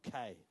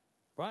okay,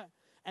 right?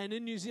 And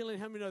in New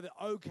Zealand, how many know that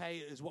okay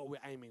is what we're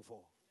aiming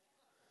for,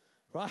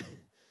 right?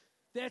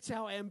 That's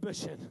our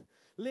ambition.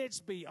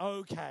 Let's be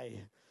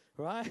okay,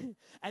 right?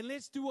 And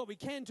let's do what we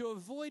can to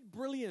avoid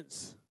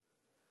brilliance,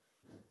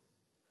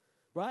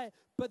 right?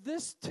 But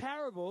this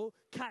terrible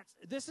cuts.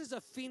 This is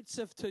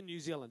offensive to New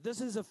Zealand.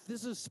 This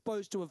is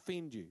supposed to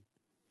offend you.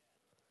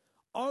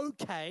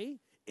 Okay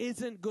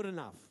isn't good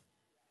enough.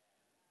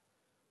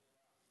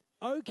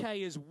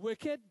 Okay is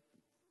wicked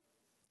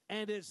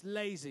and it's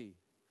lazy.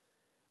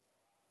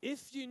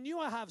 If you knew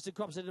I harvested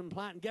crops I didn't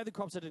plant and gathered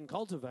crops I didn't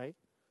cultivate,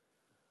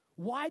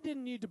 why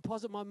didn't you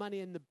deposit my money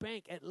in the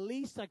bank? At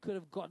least I could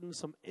have gotten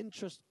some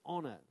interest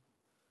on it.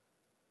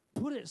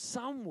 Put it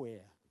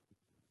somewhere.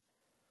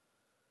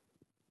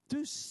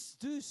 Do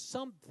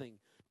something.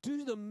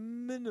 Do the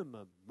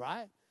minimum,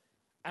 right?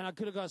 And I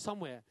could have gone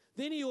somewhere.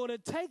 Then he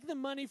ordered, take the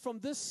money from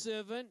this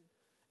servant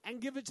and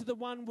give it to the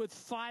one with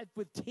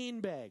 10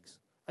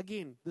 bags.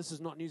 Again, this is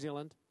not New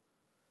Zealand.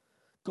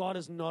 God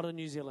is not a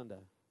New Zealander.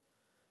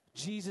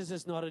 Jesus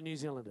is not a New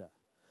Zealander.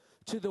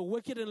 To the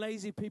wicked and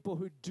lazy people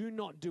who do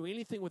not do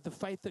anything with the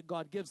faith that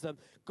God gives them,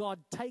 God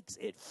takes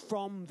it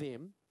from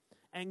them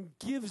and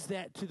gives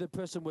that to the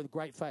person with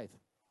great faith.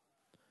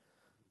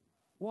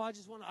 Well, I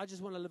just want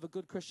to live a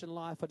good Christian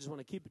life. I just want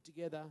to keep it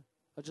together.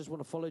 I just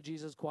want to follow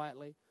Jesus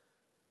quietly.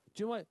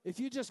 Do you know what? If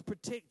you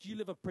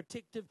live a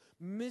protective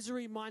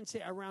misery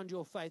mindset around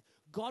your faith,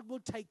 God will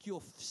take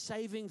your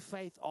saving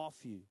faith off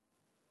you.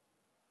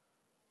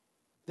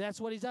 That's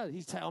what he does.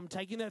 I'm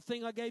taking that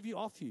thing I gave you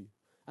off you,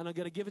 and I'm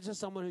going to give it to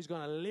someone who's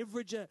going to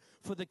leverage it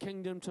for the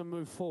kingdom to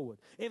move forward.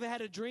 Ever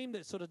had a dream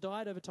that sort of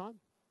died over time?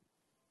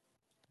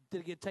 Did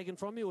it get taken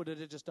from you, or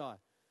did it just die?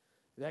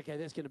 Okay,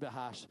 that's getting a bit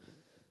harsh.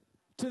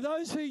 To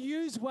those who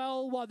use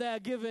well what they are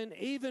given,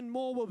 even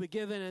more will be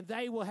given, and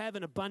they will have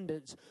an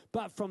abundance.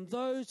 But from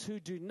those who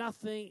do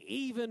nothing,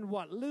 even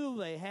what little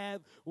they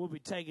have will be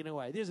taken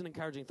away. There's an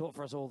encouraging thought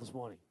for us all this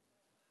morning.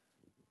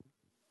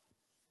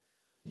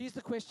 Here's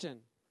the question.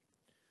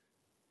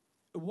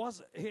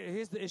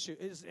 here's the issue.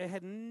 It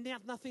had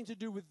nothing to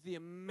do with the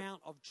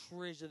amount of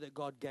treasure that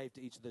God gave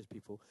to each of those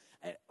people.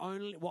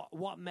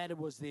 What mattered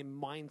was their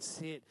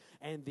mindset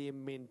and their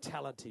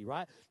mentality,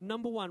 right?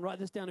 Number one, write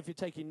this down if you're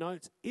taking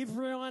notes.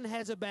 Everyone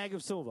has a bag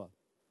of silver.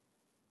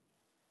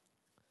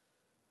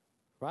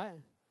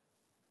 Right?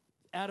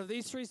 Out of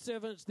these three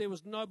servants, there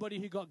was nobody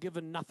who got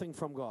given nothing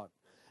from God.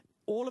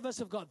 All of us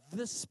have got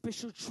this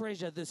special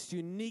treasure, this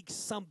unique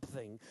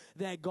something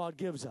that God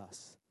gives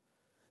us.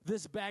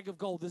 This bag of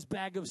gold, this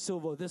bag of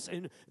silver,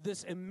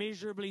 this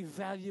immeasurably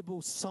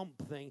valuable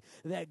something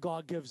that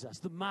God gives us,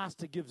 the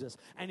Master gives us.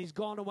 And He's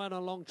gone away on a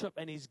long trip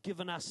and He's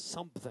given us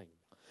something.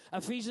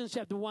 Ephesians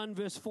chapter 1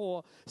 verse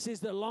 4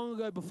 says that long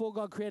ago, before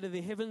God created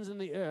the heavens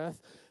and the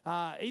earth,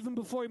 even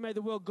before He made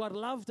the world, God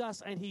loved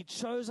us and He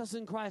chose us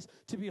in Christ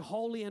to be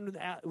holy and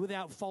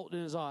without fault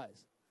in His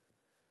eyes.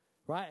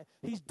 Right?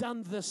 He's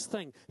done this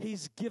thing.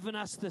 He's given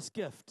us this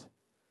gift.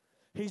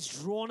 He's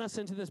drawn us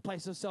into this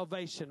place of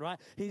salvation, right?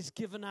 He's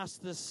given us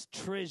this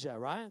treasure,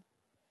 right?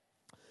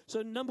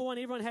 So number one,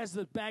 everyone has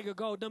the bag of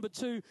gold. Number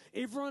two,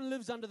 everyone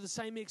lives under the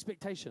same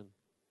expectation.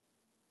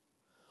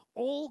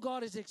 All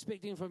God is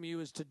expecting from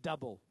you is to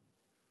double.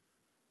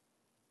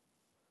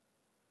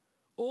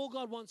 All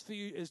God wants for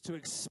you is to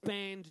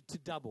expand to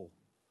double.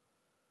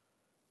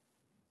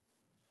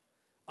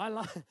 I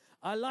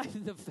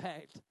like the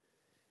fact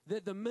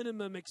that the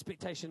minimum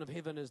expectation of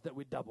heaven is that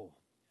we double.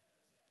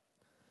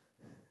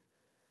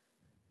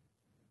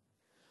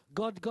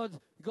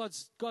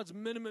 God's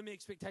minimum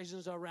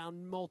expectations are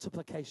around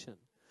multiplication.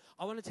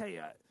 I want to tell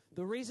you,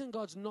 the reason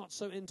God's not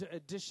so into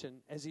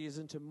addition as He is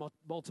into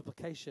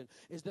multiplication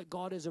is that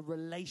God is a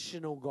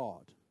relational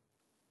God.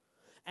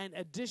 And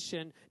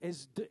addition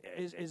is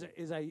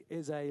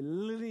a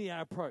linear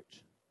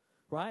approach,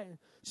 right?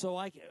 So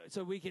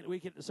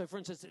for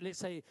instance, let's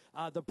say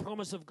the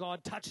promise of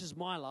God touches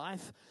my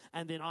life,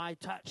 and then I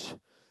touch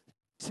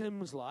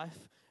Tim's life,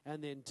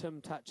 and then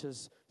Tim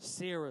touches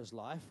Sarah's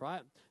life,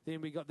 right?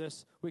 Then we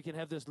can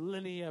have this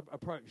linear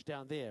approach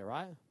down there,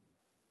 right?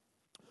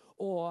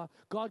 Or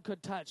God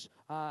could touch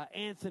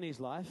Anthony's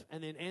life,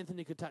 and then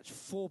Anthony could touch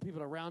 4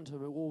 people around him,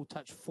 who all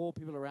touch 4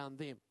 people around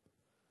them,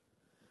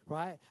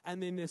 right?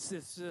 And then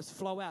this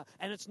flow out.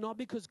 And it's not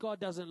because God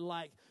doesn't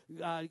like,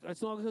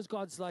 it's not because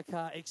God's like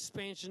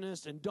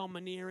expansionist and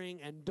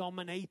domineering and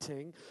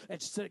dominating.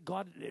 It's that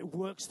God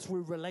works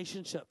through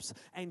relationships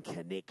and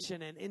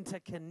connection and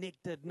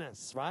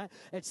interconnectedness, right?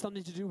 It's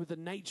something to do with the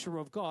nature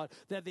of God,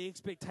 that the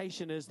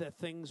expectation is that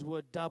things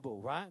would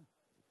double, right?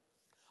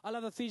 I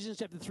love Ephesians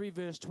chapter 3,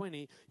 verse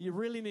 20. You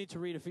really need to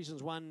read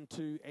Ephesians 1,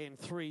 2, and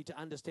 3 to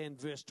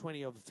understand verse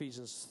 20 of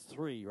Ephesians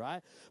 3,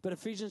 right? But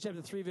Ephesians chapter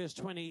 3, verse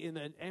 20 in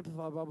the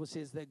Amplified Bible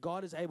says that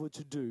God is able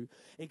to do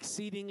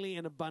exceedingly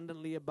and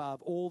abundantly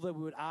above all that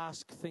we would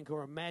ask, think,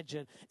 or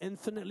imagine,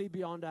 infinitely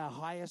beyond our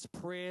highest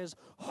prayers,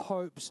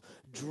 hopes,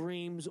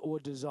 dreams, or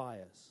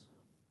desires,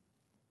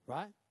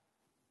 right?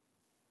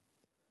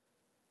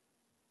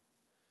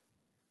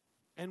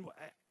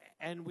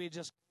 And we're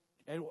just...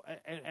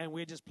 And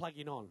we're just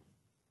plugging on.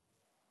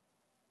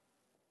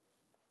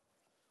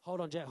 Hold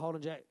on, Jack.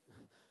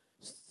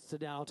 Sit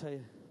down, I'll tell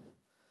you.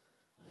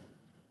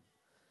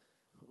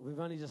 We've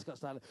only just got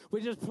started.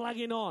 We're just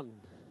plugging on.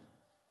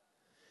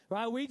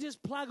 Right? We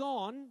just plug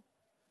on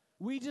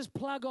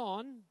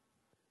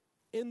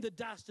in the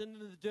dust and in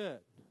the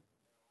dirt.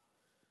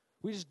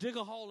 We just dig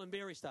a hole and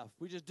bury stuff.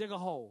 We just dig a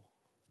hole.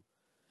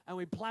 And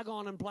we plug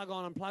on and plug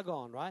on and plug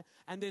on, right?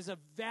 And there's a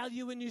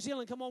value in New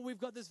Zealand. Come on, we've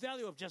got this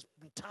value of just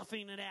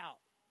toughing it out,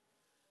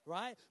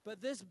 right?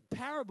 But this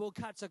parable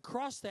cuts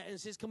across that and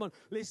says, come on,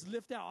 let's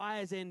lift our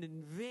eyes and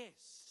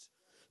invest.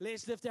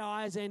 Let's lift our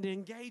eyes and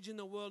engage in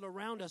the world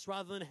around us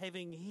rather than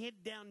having head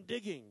down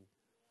digging,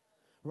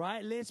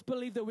 right? Let's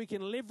believe that we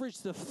can leverage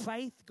the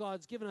faith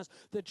God's given us,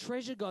 the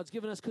treasure God's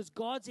given us, because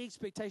God's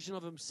expectation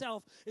of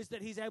Himself is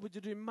that He's able to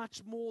do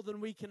much more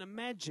than we can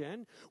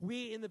imagine.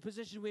 We're in the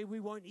position where we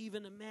won't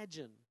even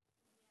imagine.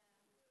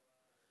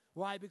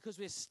 Why? Because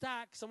we're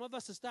stuck. Some of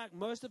us are stuck.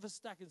 Most of us are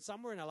stuck in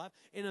somewhere in our life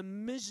in a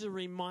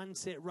misery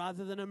mindset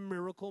rather than a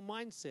miracle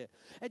mindset.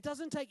 It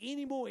doesn't take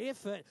any more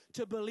effort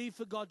to believe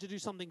for God to do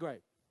something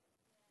great.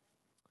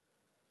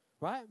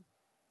 Right?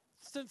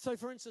 So,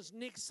 for instance,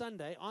 next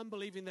Sunday, I'm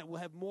believing that we'll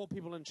have more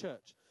people in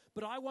church.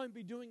 But I won't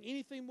be doing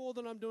anything more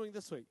than I'm doing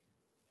this week.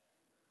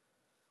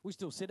 We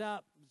still set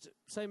up,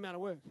 same amount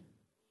of work.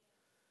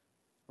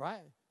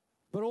 Right?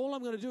 But all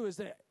I'm going to do is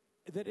that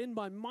in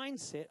my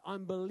mindset,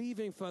 I'm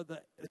believing for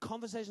the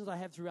conversations I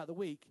have throughout the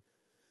week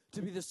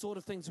to be the sort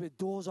of things where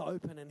doors are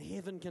open and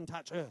heaven can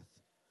touch earth.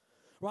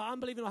 Right,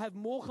 I'm believing I'll have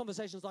more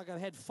conversations like I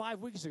had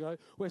 5 weeks ago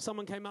where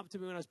someone came up to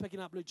me when I was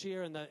picking up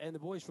Lucia and the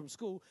boys from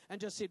school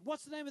and just said,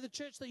 "What's the name of the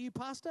church that you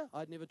pastor?"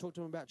 I'd never talked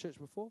to him about church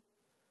before.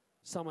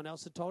 Someone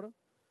else had told him.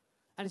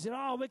 And he said,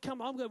 "Oh, we're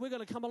going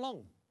to come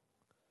along."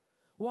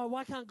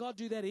 Why can't God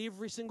do that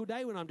every single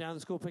day when I'm down at the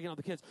school picking up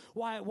the kids?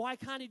 Why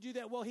can't He do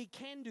that? Well, He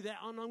can do that,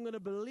 and I'm going to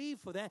believe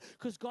for that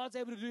because God's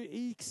able to do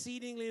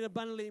exceedingly and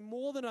abundantly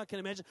more than I can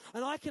imagine.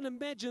 And I can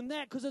imagine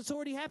that because it's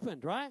already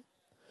happened, right?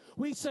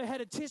 We so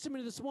had a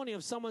testimony this morning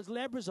of someone's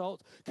lab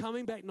results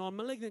coming back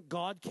non-malignant.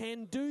 God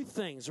can do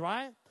things,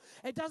 right?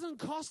 It doesn't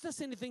cost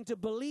us anything to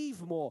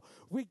believe more.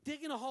 We're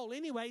digging a hole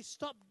anyway.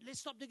 Let's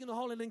stop digging a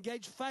hole and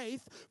engage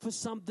faith for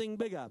something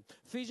bigger.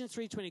 Ephesians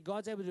 3:20,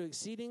 God's able to do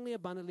exceedingly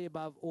abundantly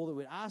above all that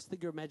we ask,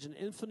 think, or imagine,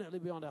 infinitely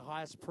beyond our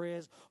highest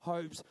prayers,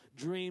 hopes,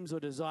 dreams, or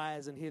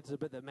desires. And here's the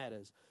bit that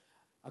matters.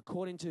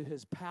 According to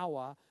his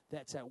power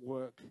that's at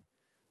work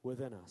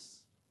within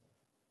us.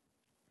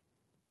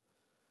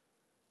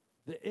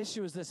 The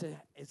issue is this,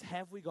 is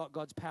have we got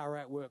God's power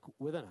at work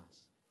within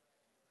us?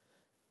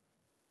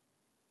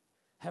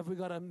 Have we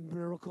got a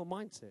miracle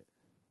mindset?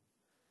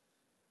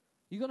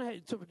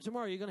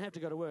 Tomorrow you're going to have to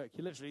go to work.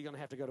 You're literally going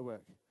to have to go to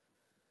work.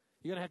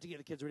 You're going to have to get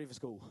the kids ready for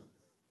school.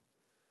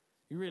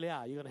 You really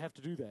are. You're going to have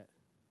to do that.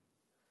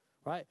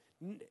 Right?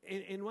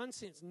 In one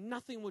sense,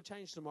 nothing will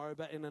change tomorrow,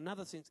 but in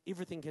another sense,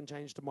 everything can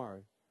change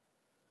tomorrow.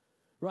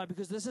 Right,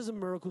 because this is a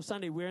miracle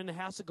Sunday. We're in the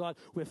house of God.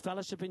 We're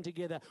fellowshipping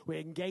together. We're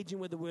engaging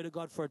with the Word of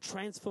God for a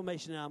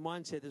transformation in our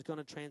mindset that's going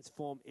to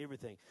transform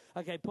everything.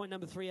 Okay, point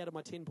number 3 out of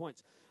my 10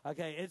 points.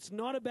 Okay, it's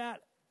not about,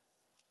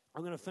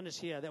 I'm going to finish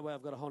here. That way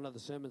I've got a whole other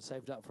sermon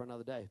saved up for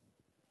another day.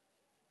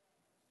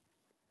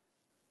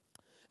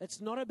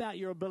 It's not about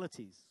your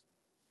abilities.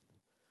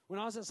 When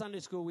I was at Sunday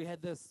school, we had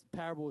this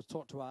parable was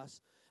taught to us,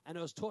 and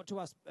it was taught to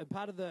us, and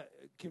part of the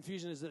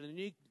confusion is that the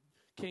New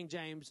King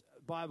James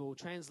Bible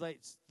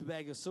translates the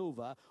bag of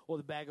silver or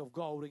the bag of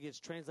gold. It gets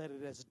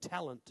translated as a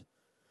talent,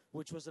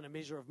 which wasn't a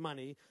measure of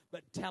money.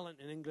 But talent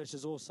in English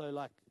is also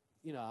like,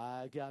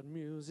 I got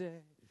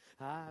music,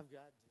 I've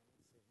got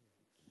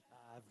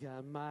dancing, I've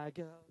got my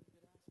girl.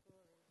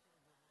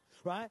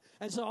 Right?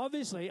 And so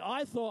obviously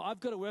I thought I've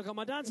got to work on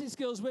my dancing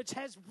skills, which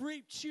has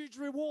reaped huge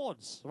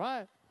rewards.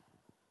 Right?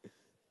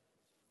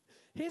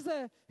 Here's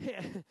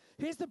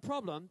the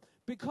problem.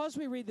 Because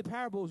we read the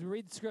parables, we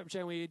read the scripture,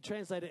 and we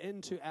translate it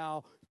into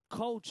our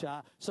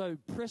culture. So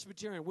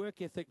Presbyterian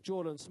work ethic,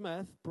 Jordan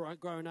Smith,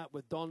 growing up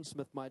with Don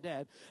Smith, my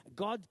dad,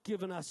 God's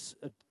given us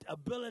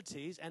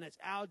abilities, and it's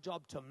our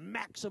job to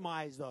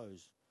maximize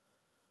those.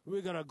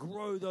 We're going to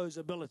grow those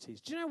abilities.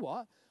 Do you know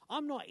what?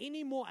 I'm not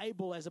any more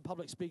able as a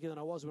public speaker than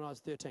I was when I was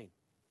 13.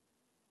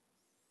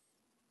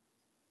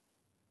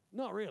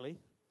 Not really.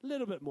 A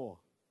little bit more.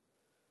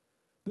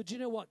 But do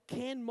you know what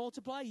can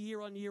multiply year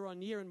on year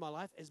on year in my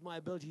life is my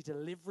ability to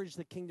leverage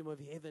the kingdom of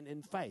heaven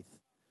in faith.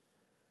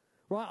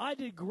 Right? I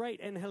did great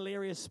and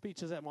hilarious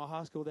speeches at my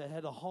high school that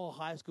had the whole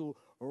high school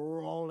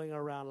rolling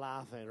around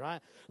laughing,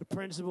 right? The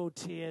principal,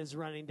 tears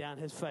running down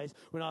his face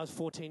when I was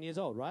 14 years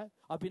old, right?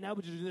 I've been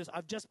able to do this.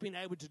 I've just been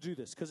able to do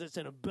this because it's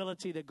an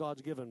ability that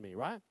God's given me,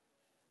 right?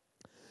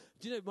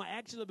 Do you know, my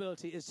actual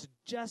ability is to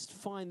just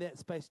find that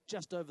space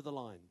just over the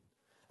line.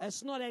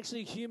 It's not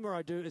actually humor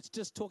I do. It's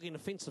just talking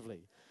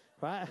offensively.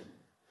 Right?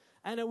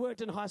 And it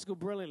worked in high school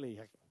brilliantly.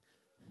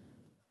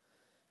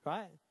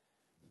 Right?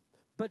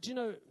 But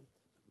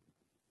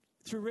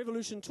through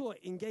Revolution Tour,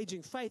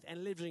 engaging faith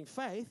and leveraging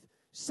faith,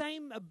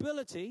 same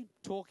ability,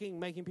 talking,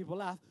 making people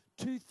laugh,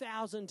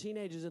 2,000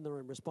 teenagers in the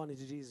room responding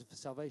to Jesus for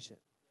salvation.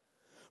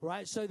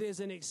 Right? So there's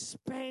an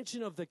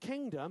expansion of the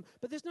kingdom,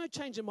 but there's no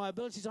change in my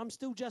abilities. I'm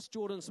still just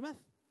Jordan Smith.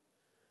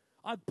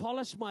 I've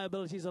polished my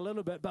abilities a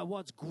little bit, but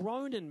what's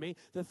grown in me,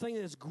 the thing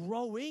that's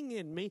growing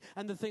in me,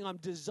 and the thing I'm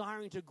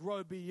desiring to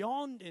grow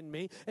beyond in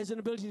me is an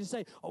ability to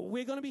say,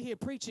 we're going to be here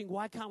preaching.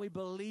 Why can't we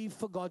believe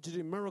for God to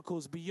do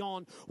miracles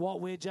beyond what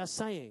we're just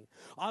saying?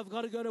 I've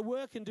got to go to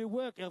work and do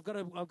work. I've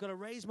got to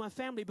raise my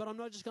family, but I'm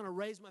not just going to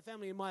raise my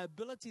family in my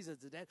abilities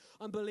as a dad.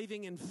 I'm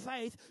believing in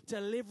faith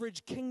to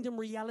leverage kingdom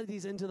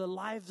realities into the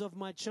lives of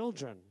my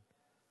children.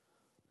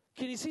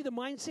 Can you see the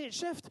mindset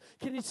shift?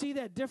 Can you see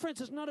that difference?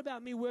 It's not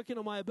about me working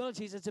on my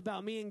abilities. It's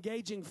about me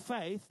engaging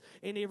faith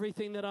in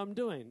everything that I'm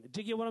doing.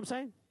 Do you get what I'm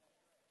saying?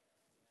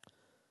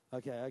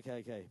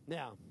 Okay.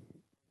 Now,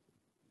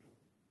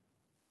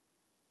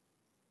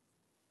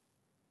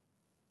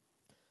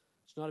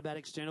 it's not about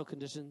external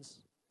conditions.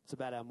 It's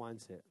about our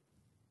mindset.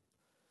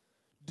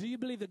 Do you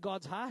believe that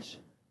God's harsh? Do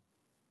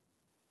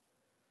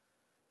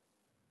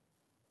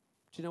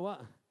you know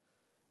what?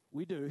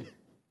 We do.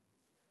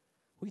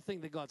 We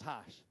think that God's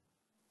harsh.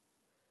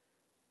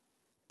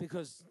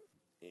 Because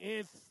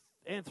if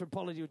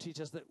anthropology will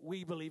teach us that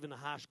we believe in a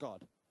harsh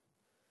God.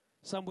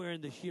 Somewhere in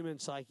the human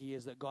psyche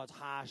is that God's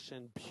harsh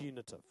and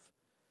punitive.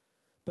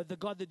 But the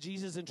God that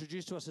Jesus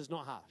introduced to us is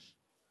not harsh.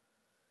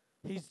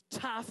 He's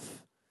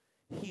tough,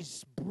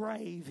 he's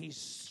brave, he's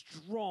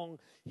strong,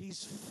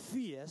 he's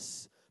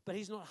fierce, but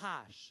he's not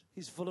harsh.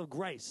 He's full of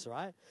grace,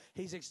 right?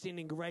 He's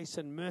extending grace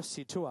and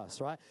mercy to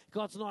us, right?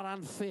 God's not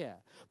unfair.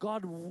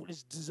 God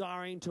is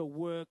desiring to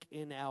work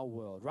in our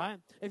world, right?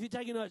 If you're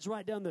taking notes,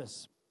 write down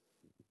this.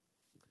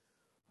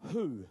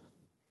 Who?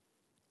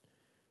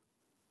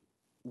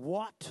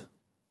 What?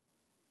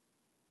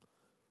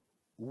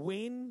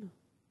 When?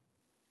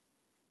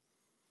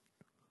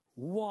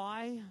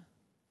 Why?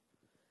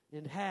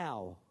 And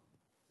how?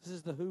 This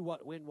is the who,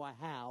 what, when, why,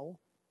 how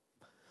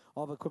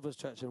of Equippers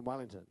Church in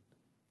Wellington.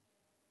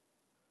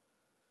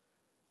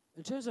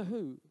 In terms of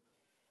who,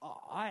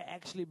 I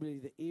actually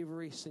believe that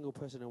every single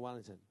person in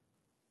Wellington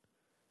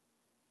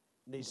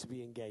needs to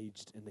be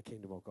engaged in the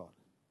kingdom of God.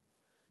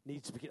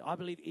 I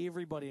believe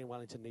everybody in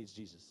Wellington needs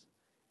Jesus.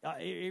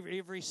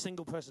 Every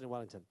single person in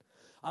Wellington.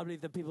 I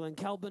believe the people in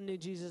Kelburn need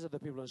Jesus, and the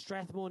people in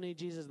Strathmore need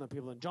Jesus, and the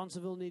people in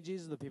Johnsonville need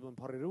Jesus, the people in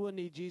Porirua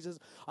need Jesus.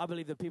 I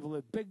believe the people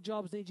with big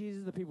jobs need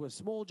Jesus, the people with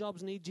small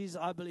jobs need Jesus.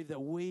 I believe that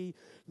we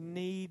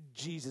need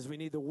Jesus. We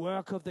need the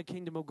work of the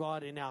kingdom of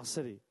God in our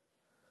city.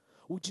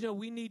 Well, do you know,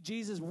 we need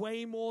Jesus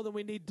way more than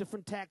we need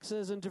different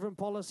taxes and different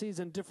policies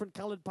and different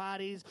colored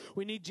parties.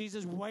 We need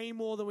Jesus way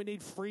more than we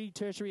need free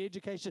tertiary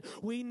education.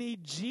 We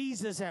need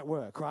Jesus at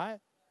work, right?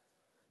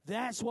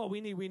 That's what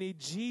we need. We need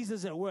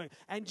Jesus at work.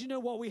 And do you know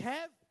what we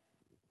have?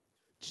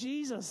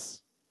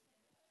 Jesus.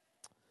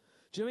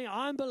 Do you know what I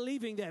mean? I'm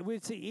believing that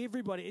we'd see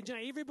everybody. And you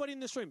know, everybody in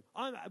this room,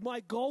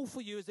 my goal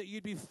for you is that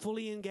you'd be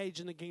fully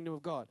engaged in the kingdom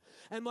of God.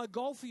 And my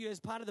goal for you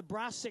as part of the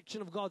brass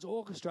section of God's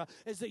orchestra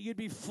is that you'd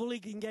be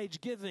fully engaged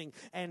giving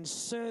and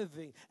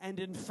serving and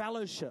in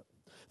fellowship.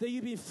 That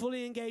you'd be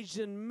fully engaged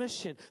in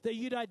mission. That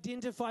you'd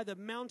identify the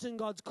mountain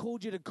God's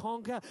called you to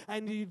conquer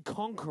and you'd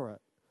conquer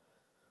it.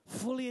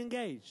 Fully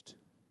engaged.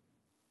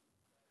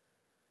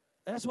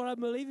 That's what I'm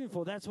believing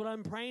for. That's what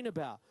I'm praying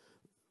about.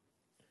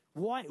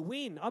 Why?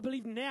 When? I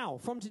believe now,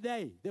 from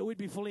today, that we'd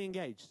be fully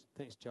engaged.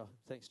 Thanks, Joe.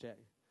 Thanks, Jack.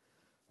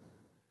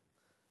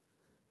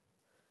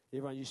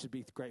 Everyone, you should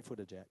be grateful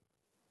to Jack.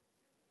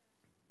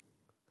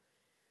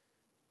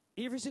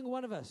 Every single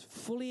one of us,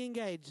 fully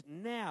engaged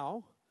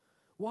now.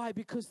 Why?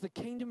 Because the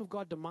kingdom of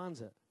God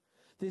demands it.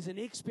 There's an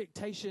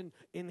expectation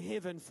in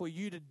heaven for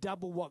you to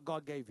double what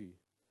God gave you.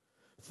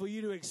 For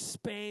you to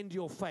expand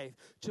your faith,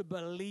 to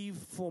believe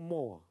for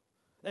more.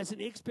 That's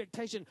an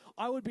expectation.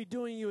 I would be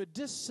doing you a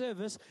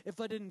disservice if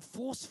I didn't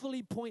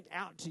forcefully point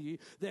out to you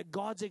that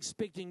God's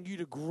expecting you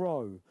to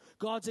grow.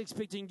 God's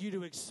expecting you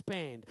to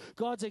expand.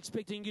 God's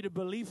expecting you to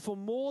believe for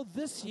more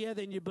this year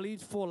than you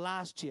believed for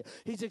last year.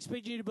 He's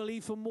expecting you to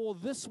believe for more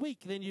this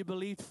week than you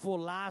believed for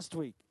last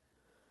week.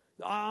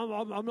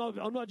 I'm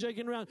not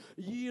joking around.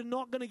 You're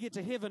not going to get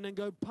to heaven and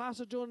go,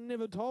 Pastor Jordan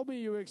never told me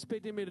you were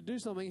expecting me to do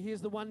something.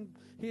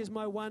 Here's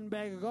my one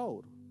bag of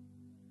gold.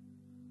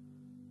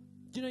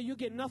 Do you know, you'll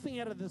get nothing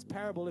out of this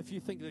parable if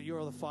you think that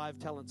you're the 5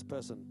 talents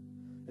person,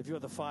 if you're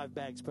the 5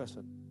 bags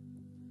person.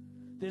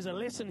 There's a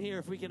lesson here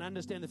if we can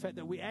understand the fact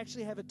that we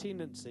actually have a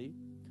tendency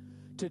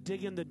to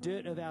dig in the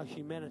dirt of our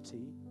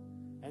humanity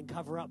and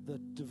cover up the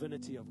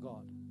divinity of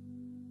God.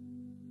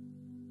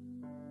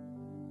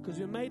 Because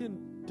we're made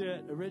in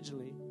dirt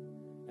originally,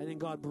 and then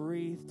God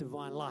breathed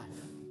divine life.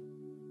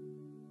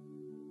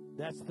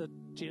 That's the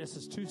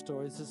Genesis 2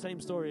 story. It's the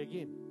same story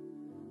again.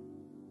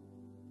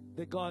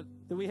 That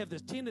we have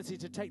this tendency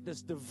to take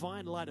this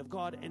divine light of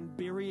God and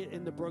bury it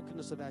in the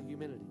brokenness of our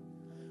humanity.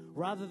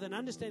 Rather than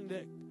understanding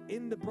that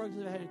in the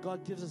brokenness of our humanity,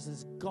 God gives us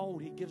this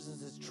gold, He gives us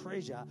this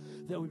treasure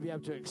that we'll be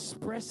able to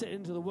express it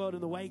into the world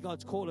in the way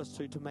God's called us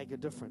to make a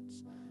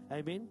difference.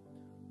 Amen?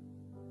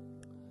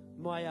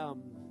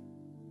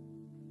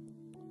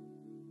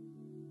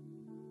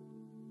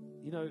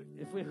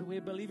 If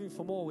we're believing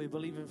for more, we're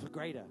believing for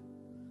greater.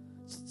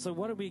 So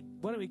why don't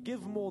we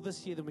give more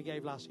this year than we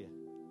gave last year?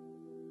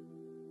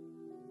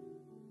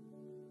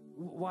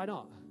 Why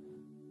not?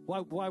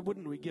 Why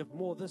wouldn't we give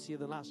more this year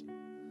than last year?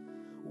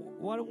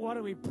 Why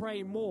don't we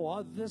pray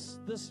more this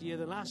year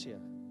than last year?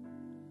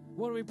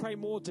 Why don't we pray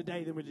more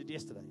today than we did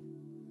yesterday?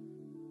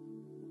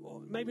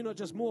 Or maybe not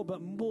just more, but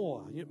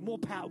more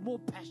power, more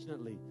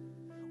passionately,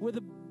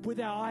 with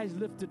our eyes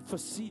lifted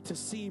to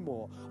see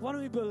more. Why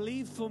don't we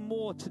believe for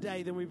more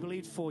today than we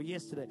believed for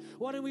yesterday?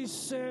 Why don't we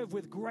serve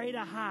with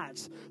greater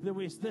hearts than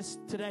we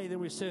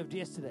served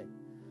yesterday?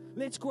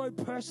 Let's grow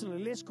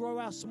personally. Let's grow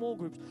our small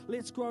groups.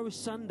 Let's grow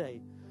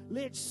Sunday.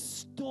 Let's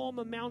storm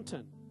a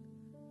mountain.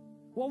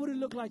 What would it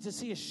look like to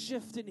see a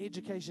shift in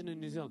education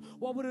in New Zealand?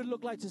 What would it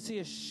look like to see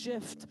a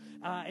shift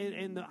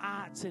in the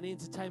arts and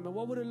entertainment?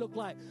 What would it look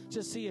like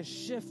to see a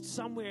shift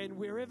somewhere and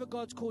wherever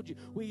God's called you,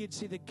 where you'd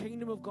see the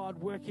kingdom of God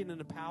working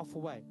in a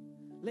powerful way?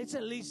 Let's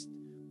at least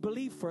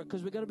believe for it,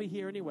 because we're going to be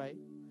here anyway.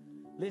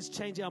 Let's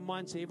change our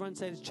mindset. Everyone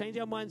say, let's change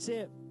our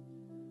mindset.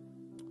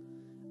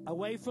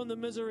 Away from the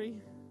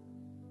misery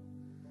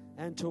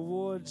and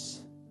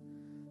towards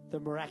the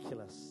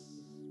miraculous.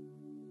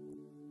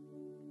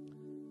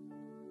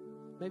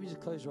 Maybe just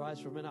close your eyes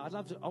for a minute.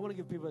 I want to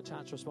give people a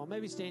chance to respond.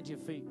 Maybe stand to your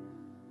feet.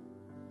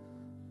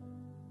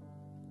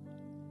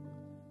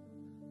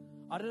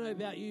 I don't know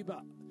about you,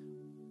 but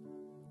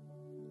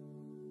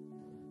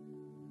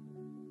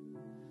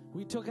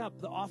we took up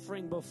the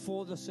offering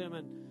before the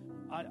sermon.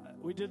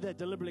 We did that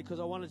deliberately because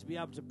I wanted to be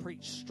able to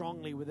preach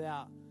strongly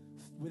without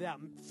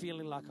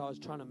feeling like I was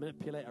trying to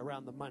manipulate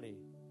around the money.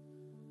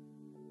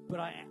 But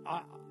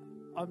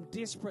I'm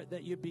desperate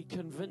that you'd be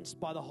convinced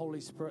by the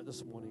Holy Spirit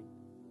this morning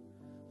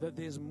that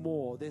there's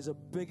more. There's a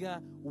bigger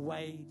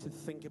way to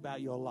think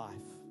about your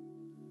life.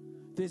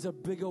 There's a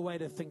bigger way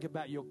to think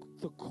about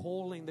the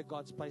calling that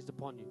God's placed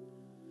upon you.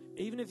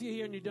 Even if you're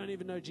here and you don't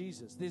even know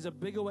Jesus, there's a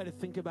bigger way to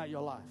think about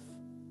your life.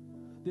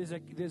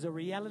 There's a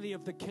reality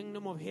of the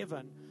kingdom of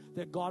heaven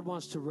that God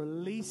wants to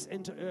release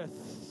into earth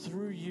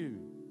through you.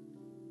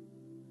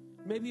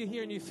 Maybe you're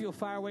here and you feel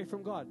far away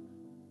from God.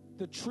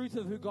 The truth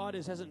of who God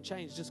is hasn't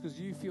changed just because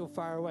you feel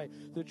far away.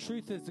 The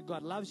truth is that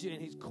God loves you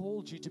and He's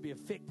called you to be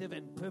effective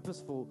and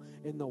purposeful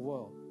in the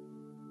world.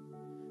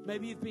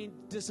 Maybe you've been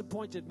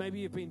disappointed. Maybe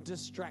you've been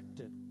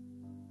distracted.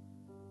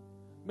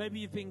 Maybe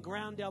you've been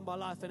ground down by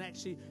life, and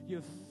actually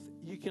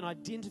you can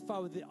identify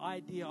with the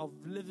idea of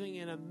living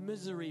in a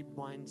misery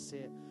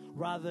mindset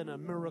rather than a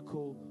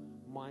miracle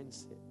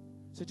mindset.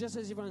 So just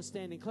as everyone's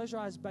standing, close your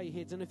eyes, bow your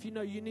heads, and if you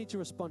know you need to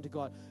respond to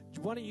God,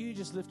 why don't you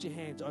just lift your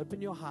hands, open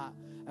your heart,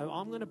 and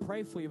I'm going to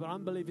pray for you, but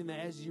I'm believing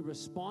that as you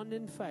respond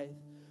in faith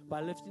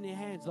by lifting your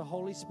hands, the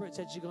Holy Spirit's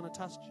actually going to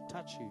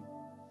touch you.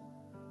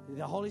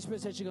 The Holy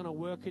Spirit's actually going to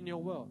work in your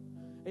world.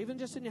 Even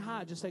just in your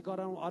heart, just say, God,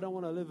 I don't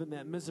want to live in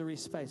that misery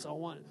space. I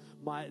want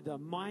my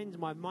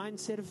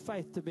mindset of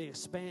faith to be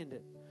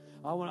expanded.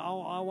 I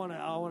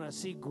want to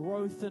see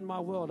growth in my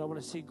world. I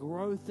want to see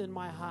growth in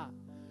my heart.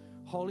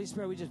 Holy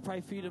Spirit, we just pray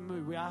for you to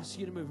move. We ask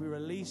you to move. We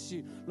release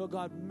you. Lord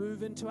God,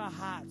 move into our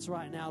hearts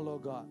right now,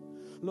 Lord God.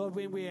 Lord,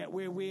 when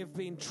we have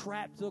been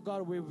trapped, Lord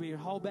God, we've been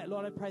held back.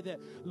 Lord, I pray that,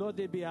 Lord,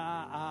 there'd be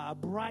a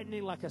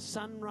brightening like a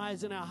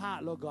sunrise in our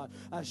heart, Lord God.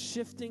 A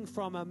shifting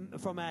from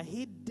our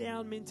head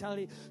down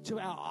mentality to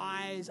our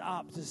eyes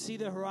up, to see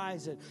the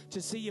horizon, to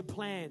see your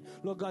plan,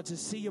 Lord God, to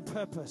see your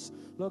purpose.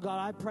 Lord God,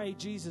 I pray,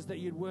 Jesus, that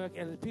you'd work,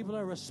 and as people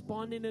are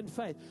responding in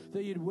faith,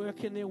 that you'd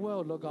work in their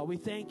world, Lord God. We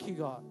thank you,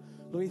 God.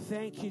 Lord, we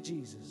thank you,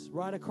 Jesus,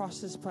 right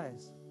across this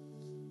place.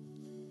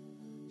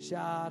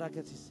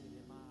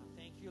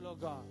 Thank you, Lord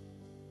God.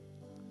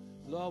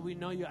 Lord, we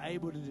know you're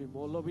able to do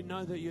more. Lord, we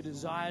know that you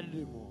desire to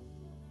do more.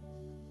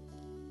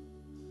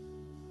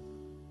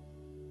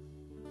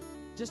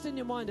 Just in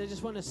your mind, I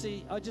just want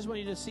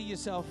you to see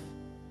yourself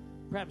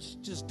perhaps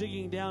just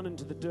digging down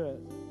into the dirt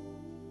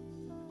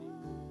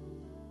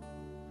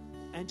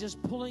and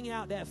just pulling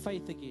out that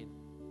faith again.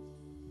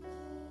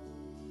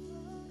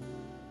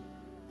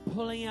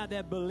 Pulling out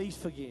that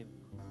belief again.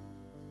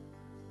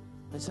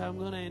 And so I'm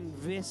going to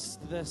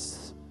invest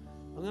this.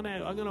 I'm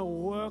going to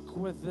work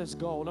with this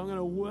gold. I'm going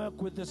to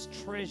work with this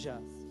treasure.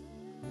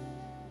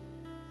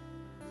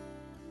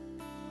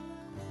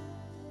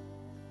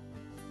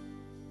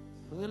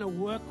 I'm going to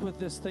work with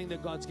this thing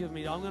that God's given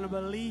me. I'm going to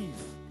believe.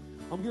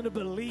 I'm going to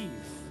believe.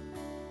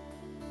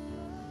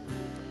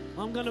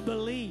 I'm going to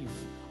believe.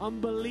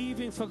 I'm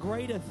believing for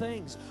greater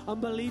things.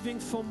 I'm believing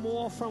for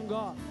more from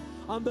God.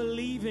 I'm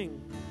believing.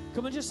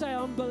 Come on, just say,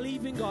 I'm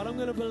believing God. I'm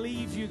going to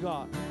believe you,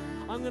 God.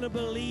 I'm going to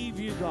believe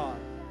you, God.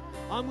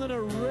 I'm going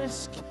to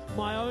risk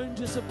my own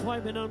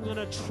disappointment. I'm going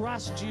to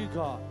trust you,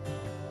 God.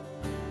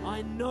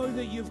 I know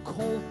that you've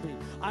called me.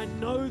 I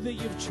know that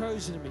you've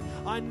chosen me.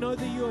 I know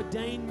that you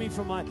ordained me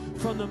from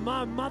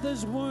my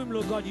mother's womb,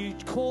 Lord God. You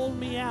called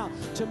me out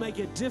to make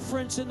a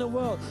difference in the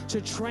world,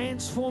 to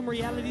transform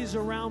realities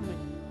around me.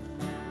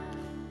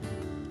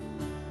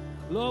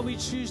 Lord, we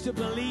choose to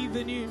believe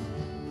in you.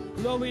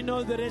 Lord, we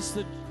know that it's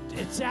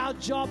our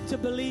job to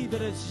believe,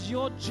 that it's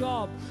your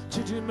job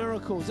to do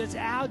miracles. It's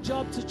our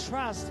job to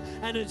trust,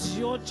 and it's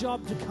your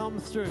job to come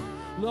through.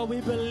 Lord,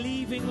 we're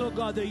believing, Lord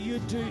God, that you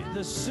do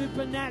the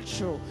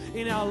supernatural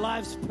in our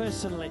lives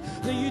personally,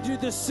 that you do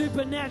the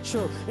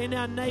supernatural in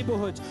our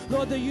neighborhoods.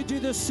 Lord, that you do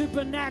the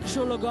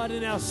supernatural, Lord God,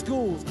 in our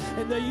schools,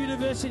 in the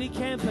university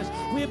campus.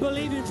 We're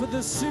believing for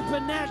the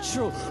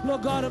supernatural,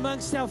 Lord God,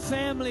 amongst our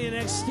family and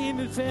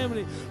extended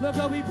family. Lord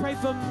God, we pray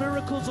for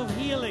miracles of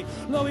healing.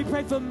 Lord, we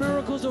pray for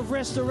miracles of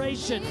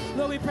restoration.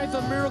 Lord, we pray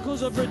for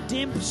miracles of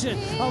redemption,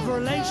 of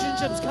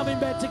relationships coming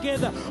back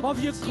together, of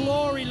your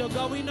glory, Lord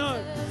God. We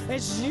know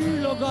it's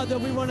you, Lord God, that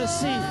we want to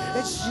see.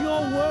 It's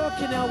your work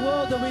in our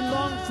world that we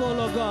long for,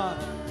 Lord God.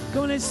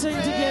 Come on, let's sing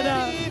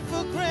together.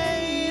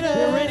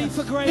 We're ready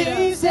for greater.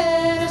 Things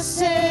that a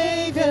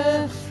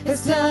Savior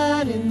has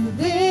done in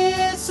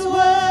this world.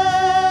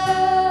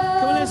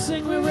 Come on, let's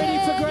sing. We're ready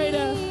for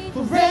greater.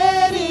 We're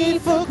ready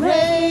for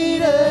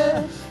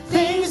greater.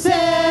 Things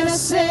that a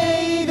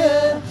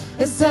Savior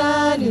has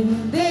done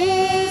in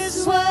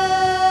this world.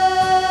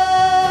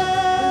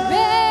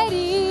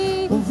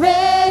 We're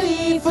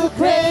ready for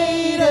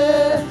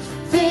greater.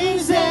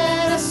 Things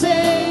that a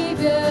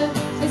Savior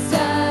has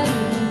done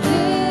in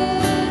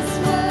this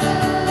world.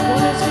 Come on,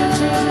 let's give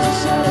Jesus a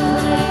shout of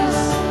praise.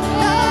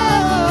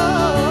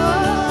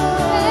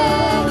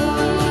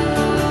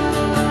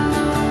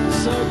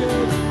 So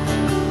good.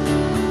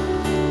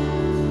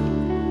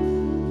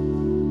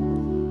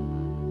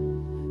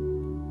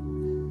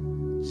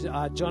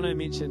 Jono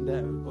mentioned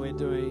that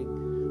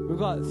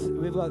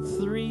we've got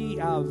 3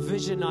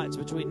 vision nights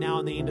between now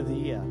and the end of the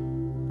year.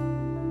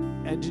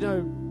 And you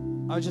know,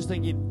 I was just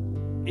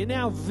thinking, in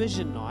our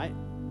vision night,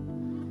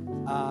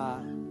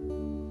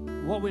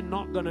 what we're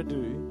not going to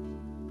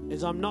do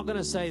is I'm not going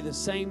to say the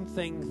same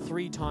thing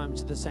 3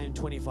 times to the same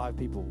 25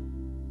 people.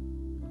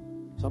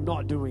 So I'm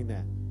not doing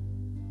that.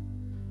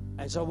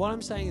 And so what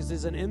I'm saying is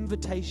there's an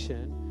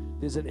invitation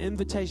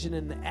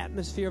in the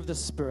atmosphere of the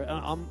Spirit.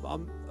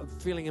 I'm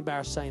feeling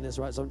embarrassed saying this,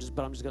 right?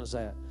 But I'm just going to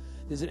say it.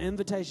 There's an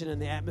invitation in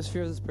the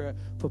atmosphere of the Spirit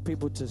for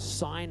people to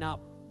sign up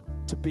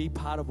to be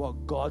part of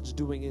what God's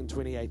doing in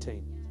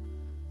 2018.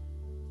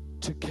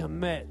 To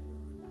commit.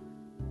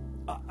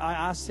 I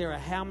asked Sarah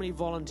how many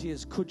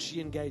volunteers could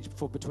she engage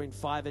for between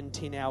 5 and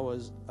 10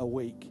 hours a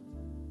week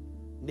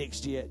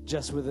next year,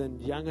 just within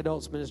young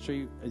adults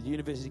ministry, a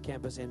university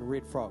campus, and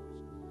Red Frogs.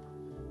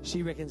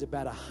 She reckons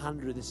about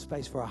 100. There's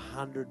space for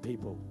 100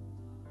 people.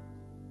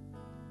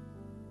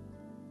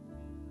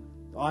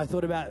 I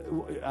thought about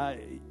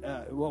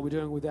what we're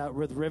doing with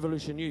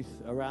Revolution Youth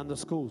around the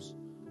schools.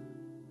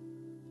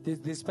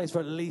 There's space for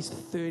at least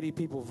 30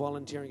 people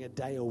volunteering a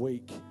day a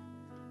week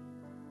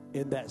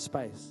in that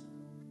space.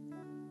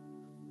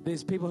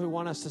 There's people who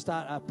want us to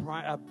start a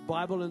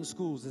Bible in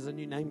schools. There's a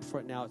new name for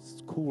it now.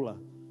 It's cooler.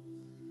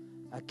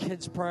 A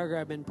kids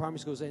program in primary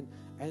schools. And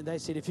they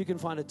said if you can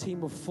find a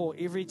team of 4,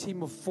 every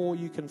team of 4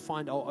 you can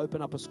find, I'll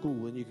open up a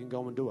school and you can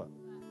go and do it.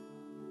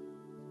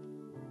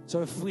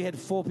 So if we had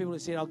 4 people who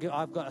said,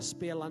 I've got a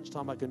spare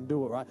lunchtime, I can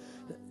do it, right?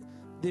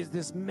 There's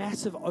this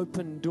massive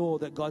open door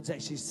that God's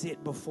actually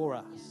set before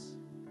us.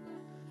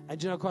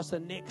 And across the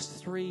next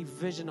 3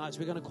 vision nights,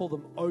 we're going to call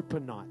them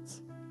open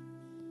nights.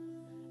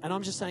 And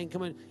I'm just saying,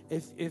 come on,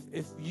 if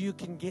you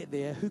can get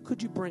there, who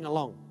could you bring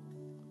along?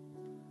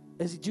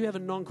 Do you have a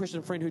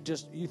non-Christian friend who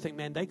you think,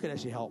 man, they could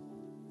actually help?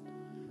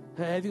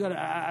 Have you got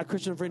a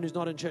Christian friend who's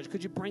not in church?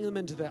 Could you bring them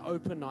into that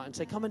open night and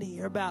say, come and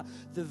hear about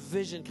the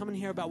vision, come and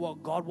hear about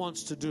what God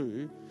wants to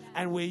do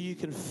and where you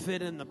can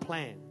fit in the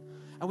plan?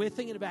 And we're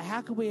thinking about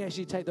how can we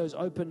actually take those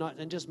open nights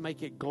and just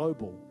make it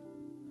global?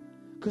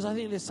 Because I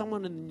think there's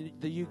someone in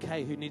the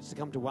UK who needs to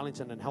come to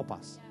Wellington and help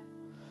us.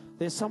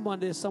 There's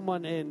someone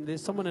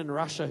in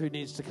Russia who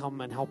needs to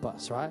come and help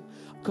us, right?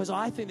 Because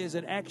I think there's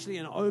actually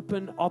an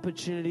open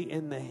opportunity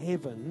in the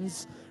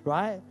heavens,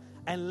 right?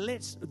 And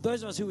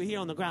those of us who are here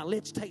on the ground,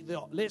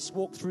 let's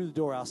walk through the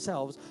door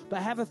ourselves,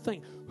 but have a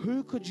think,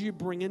 who could you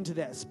bring into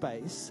that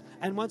space?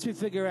 And once we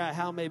figure out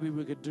how maybe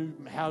we could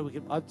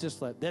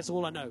that's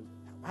all I know.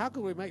 How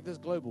could we make this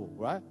global,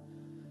 right?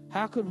 Do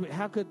you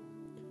know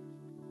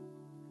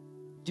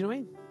what I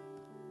mean?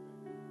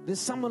 There's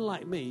someone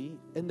like me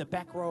in the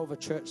back row of a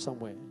church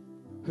somewhere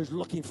who's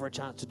looking for a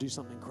chance to do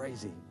something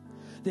crazy.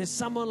 There's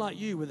someone like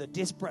you with a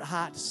desperate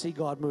heart to see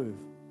God move.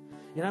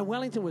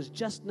 Wellington was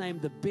just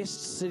named the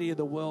best city of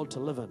the world to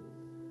live in.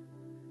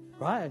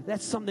 Right?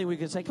 That's something we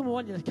could say, come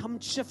on, come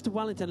shift to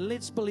Wellington.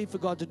 Let's believe for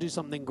God to do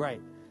something great.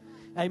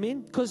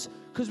 Amen? Because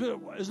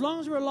as long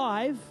as we're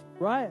alive,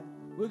 right,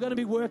 we're going to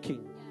be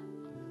working.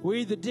 We're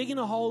either digging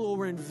a hole or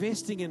we're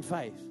investing in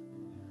faith.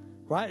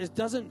 Right?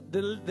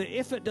 The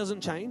effort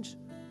doesn't change.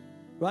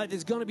 Right?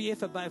 There's going to be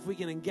effort, but if we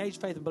can engage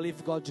faith and believe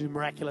for God to do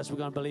miraculous, we're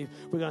going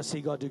to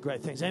see God do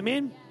great things.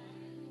 Amen?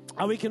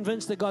 Are we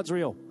convinced that God's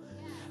real?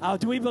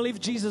 Do we believe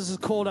Jesus has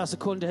called us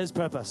according to his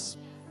purpose?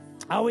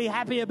 Are we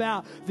happy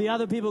about the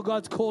other people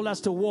God's called us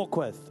to walk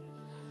with?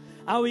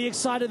 Are we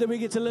excited that we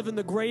get to live in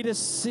the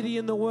greatest city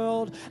in the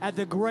world at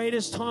the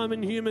greatest time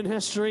in human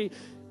history?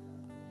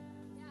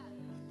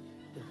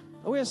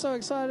 We're so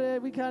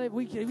excited. We're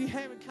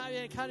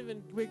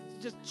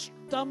just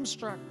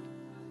dumbstruck.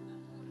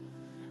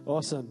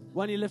 Awesome.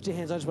 Why don't you lift your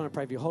hands? I just want to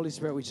pray for you. Holy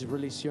Spirit, we just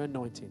release your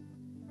anointing.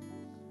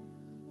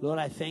 Lord,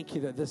 I thank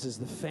you that this is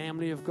the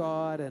family of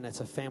God, and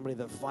it's a family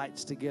that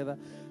fights together.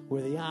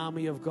 We're the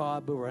army of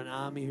God, but we're an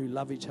army who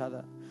love each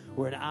other.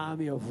 We're an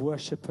army of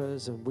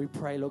worshipers, and we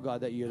pray, Lord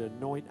God, that you'd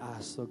anoint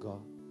us, Lord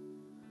God.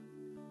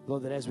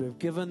 Lord, that as we've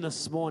given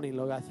this morning,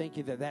 Lord, I thank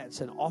you that that's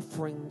an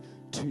offering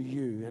to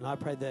you, and I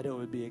pray that it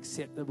would be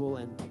acceptable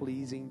and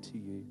pleasing to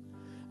you.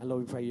 And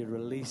Lord, we pray you'd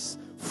release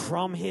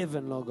from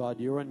heaven, Lord God,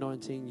 your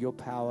anointing, your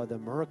power, the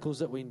miracles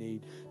that we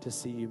need to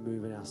see you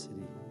move in our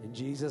city. In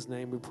Jesus'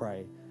 name we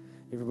pray.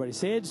 Everybody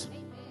said,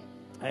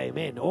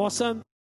 Amen. Awesome.